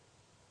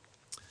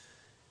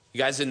 You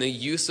guys, in the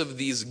use of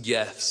these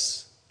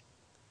gifts,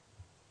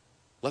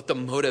 let the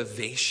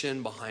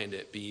motivation behind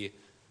it be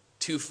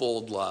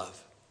twofold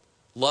love.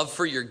 Love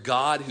for your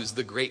God, who's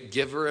the great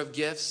giver of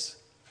gifts,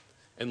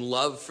 and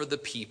love for the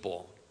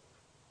people.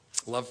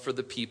 Love for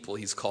the people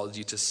he's called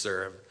you to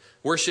serve.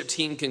 Worship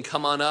team can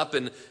come on up,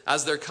 and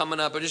as they're coming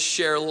up, I'll just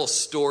share a little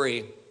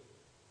story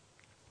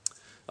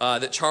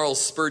that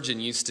Charles Spurgeon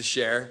used to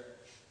share.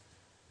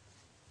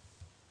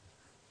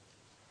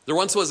 There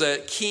once was a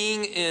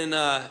king in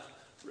a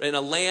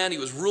land. He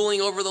was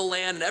ruling over the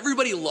land, and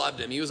everybody loved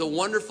him. He was a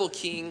wonderful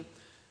king.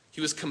 He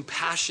was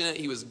compassionate.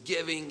 He was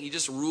giving. He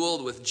just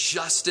ruled with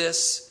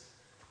justice.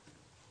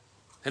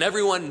 And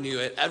everyone knew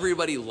it.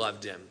 Everybody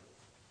loved him.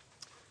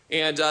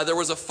 And there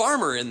was a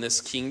farmer in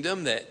this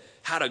kingdom that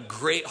had a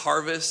great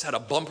harvest, had a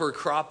bumper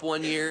crop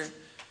one year.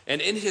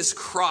 And in his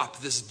crop,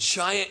 this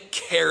giant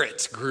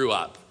carrot grew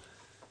up.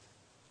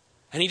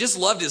 And he just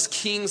loved his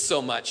king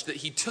so much that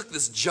he took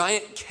this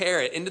giant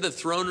carrot into the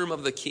throne room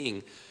of the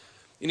king.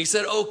 And he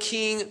said, "Oh,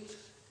 king,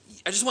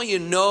 I just want you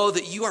to know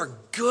that you are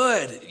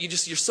good.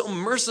 You're so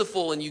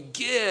merciful, and you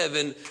give,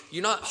 and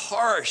you're not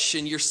harsh,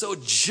 and you're so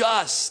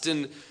just,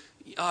 and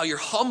you're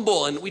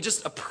humble, and we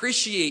just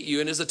appreciate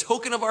you. And as a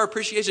token of our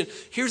appreciation,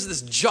 here's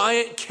this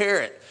giant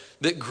carrot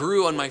that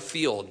grew on my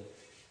field."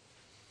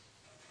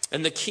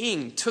 And the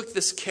king took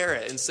this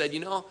carrot and said,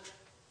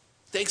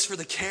 "Thanks for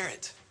the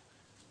carrot.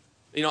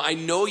 I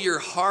know your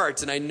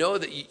heart, and I know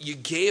that you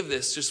gave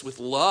this just with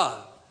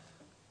love.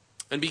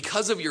 And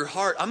because of your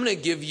heart, I'm going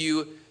to give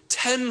you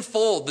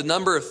tenfold the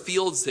number of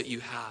fields that you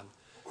have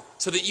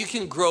so that you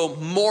can grow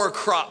more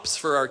crops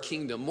for our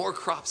kingdom, more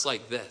crops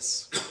like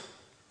this."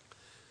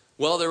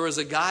 Well, there was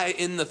a guy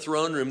in the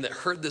throne room that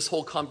heard this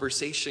whole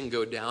conversation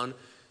go down,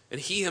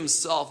 and he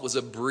himself was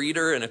a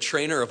breeder and a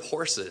trainer of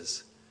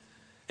horses.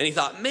 And he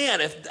thought, man,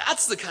 if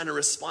that's the kind of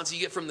response you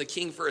get from the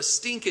king for a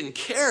stinking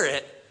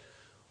carrot,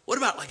 what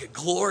about like a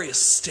glorious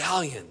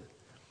stallion?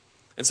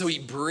 And so he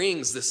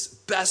brings this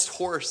best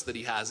horse that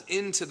he has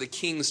into the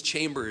king's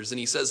chambers, and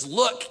he says,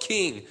 "Look,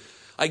 king,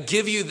 I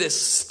give you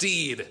this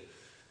steed."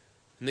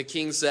 And the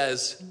king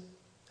says,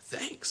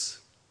 "Thanks."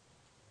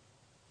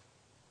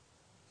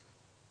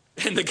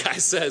 And the guy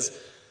says,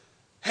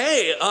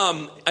 "Hey,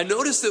 I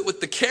noticed that with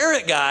the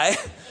carrot guy,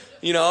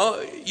 you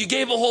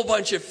gave a whole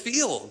bunch of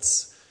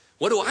fields.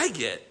 What do I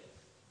get?"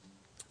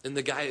 And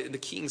the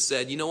king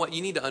said, "You know what?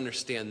 You need to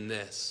understand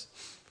this.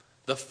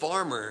 The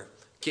farmer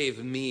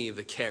gave me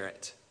the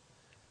carrot,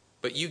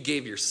 but you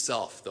gave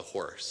yourself the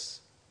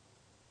horse."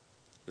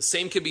 The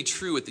same could be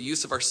true with the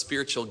use of our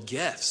spiritual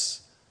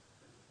gifts.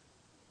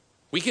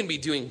 We can be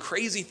doing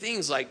crazy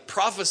things like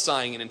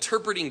prophesying and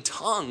interpreting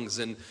tongues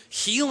and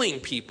healing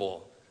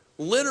people,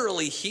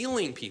 literally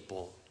healing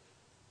people,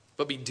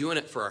 but be doing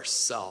it for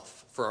ourselves,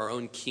 for our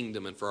own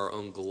kingdom and for our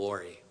own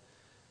glory.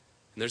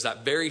 And there's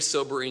that very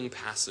sobering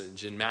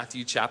passage in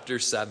Matthew chapter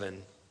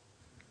 7,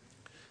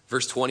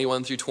 verse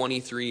 21 through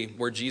 23,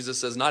 where Jesus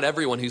says, "Not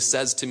everyone who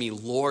says to me,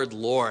 'Lord,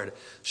 Lord,'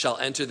 shall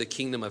enter the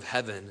kingdom of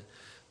heaven,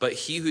 but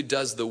he who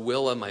does the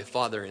will of my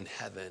Father in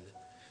heaven.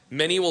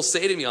 Many will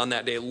say to me on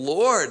that day,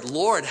 'Lord,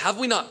 Lord, have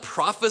we not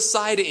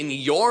prophesied in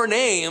your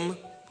name,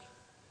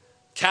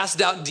 cast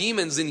out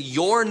demons in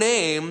your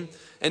name,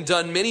 and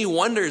done many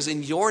wonders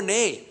in your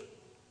name?'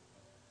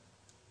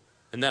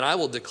 And then I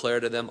will declare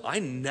to them, 'I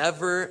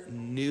never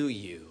knew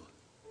you.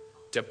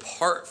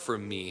 Depart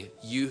from me,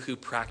 you who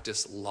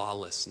practice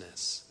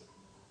lawlessness.'"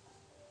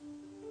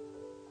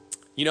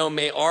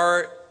 May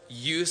our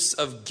use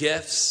of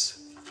gifts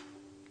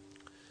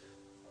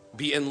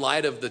be in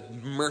light of the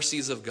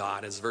mercies of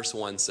God, as verse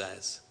 1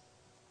 says.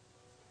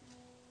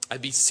 "I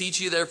beseech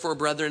you, therefore,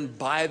 brethren,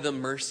 by the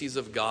mercies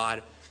of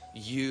God,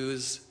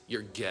 use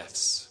your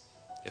gifts."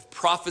 If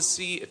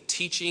prophecy, if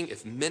teaching,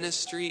 if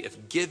ministry,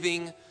 if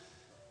giving,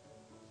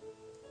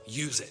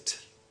 use it.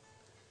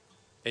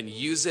 And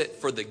use it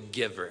for the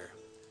giver.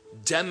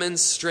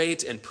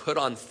 Demonstrate and put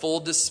on full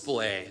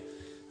display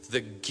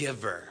the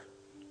giver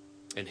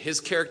and his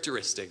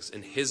characteristics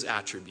and his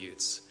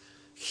attributes.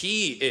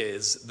 He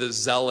is the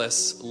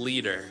zealous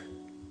leader.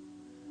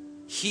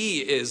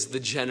 He is the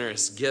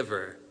generous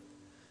giver.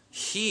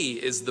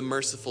 He is the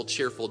merciful,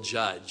 cheerful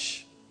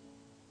judge.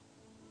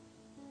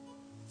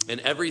 And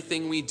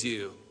everything we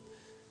do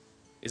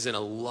is in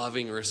a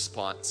loving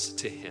response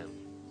to him.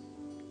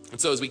 And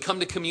so as we come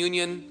to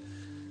communion,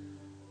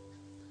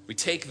 we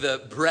take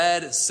the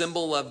bread, a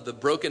symbol of the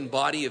broken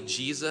body of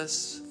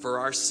Jesus for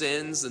our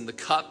sins, and the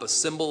cup, a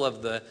symbol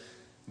of the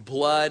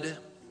blood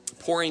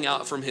pouring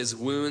out from his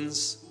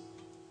wounds.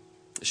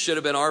 It should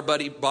have been our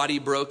body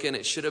broken.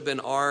 It should have been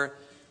our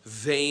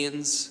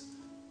veins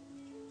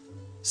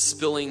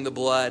spilling the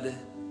blood.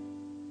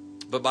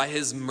 But by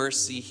his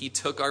mercy, he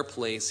took our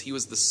place. He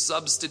was the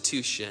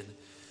substitution,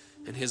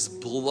 and his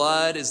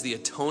blood is the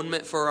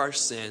atonement for our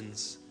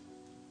sins.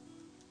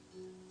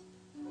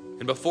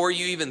 And before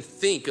you even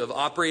think of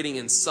operating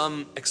in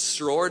some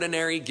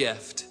extraordinary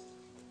gift,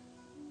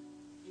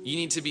 You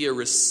need to be a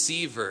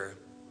receiver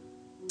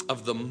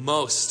of the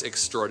most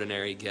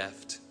extraordinary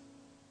gift,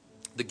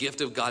 the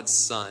gift of God's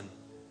Son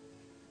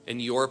in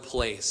your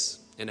place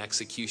in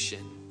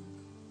execution.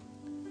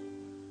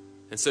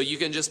 And so you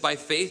can just by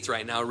faith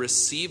right now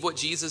receive what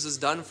Jesus has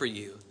done for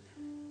you.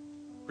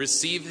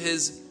 Receive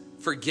his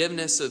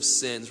forgiveness of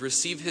sins.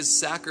 Receive his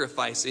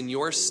sacrifice in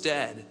your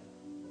stead.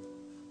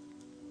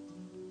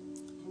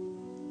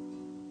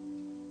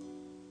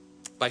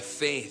 By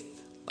faith,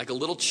 like a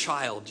little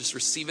child just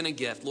receiving a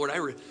gift. Lord,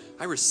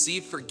 I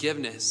receive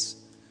forgiveness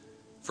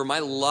for my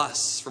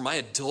lusts, for my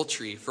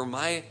adultery, for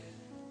my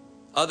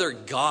other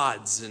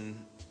gods and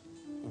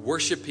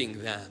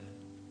worshiping them.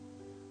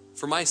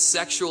 For my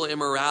sexual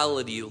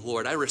immorality,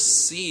 Lord, I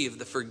receive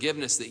the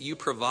forgiveness that you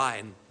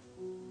provide.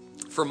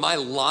 For my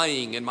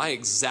lying and my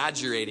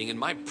exaggerating and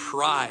my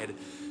pride,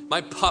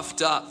 my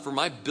puffed up, for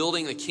my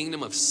building the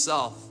kingdom of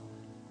self.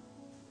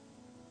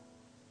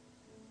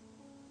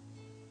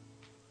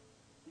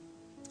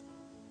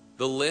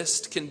 The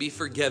list can be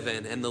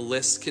forgiven and the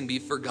list can be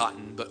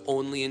forgotten, but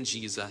only in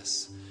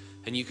Jesus.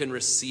 And you can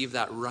receive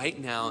that right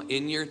now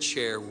in your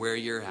chair where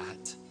you're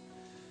at.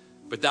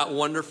 But that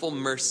wonderful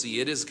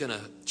mercy, it is going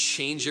to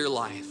change your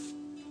life.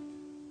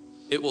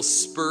 It will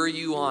spur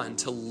you on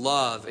to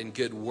love and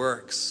good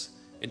works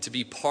and to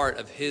be part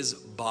of his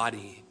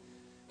body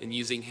and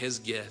using his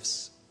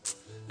gifts.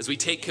 As we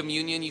take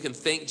communion, you can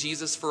thank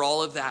Jesus for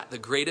all of that, the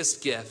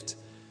greatest gift.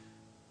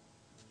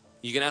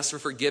 You can ask for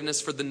forgiveness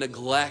for the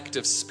neglect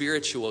of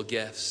spiritual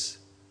gifts.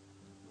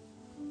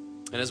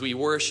 And as we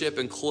worship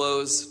and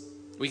close,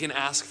 we can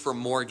ask for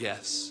more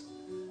gifts,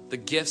 the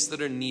gifts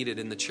that are needed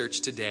in the church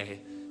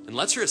today. And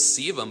let's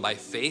receive them by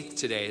faith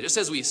today. Just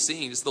as we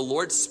sing, just the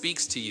Lord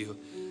speaks to you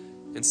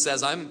and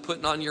says, I'm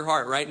putting on your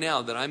heart right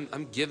now that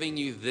I'm giving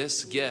you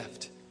this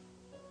gift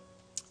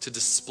to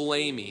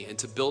display me and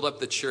to build up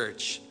the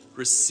church.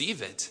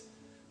 Receive it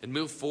and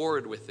move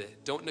forward with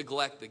it. Don't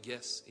neglect the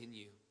gifts in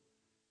you.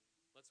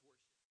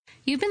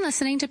 You've been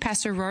listening to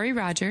Pastor Rory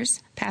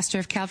Rodgers, pastor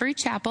of Calvary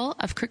Chapel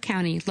of Crook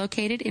County,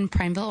 located in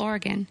Prineville,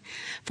 Oregon.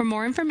 For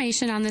more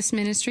information on this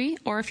ministry,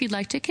 or if you'd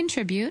like to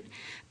contribute,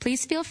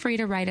 please feel free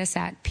to write us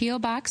at P.O.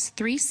 Box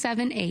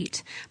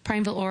 378,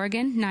 Prineville,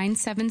 Oregon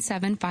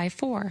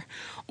 97754,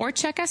 or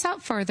check us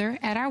out further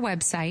at our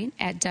website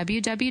at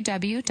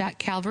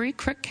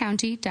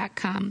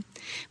www.calvarycrookcounty.com.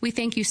 We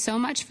thank you so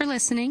much for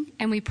listening,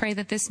 and we pray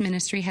that this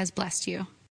ministry has blessed you.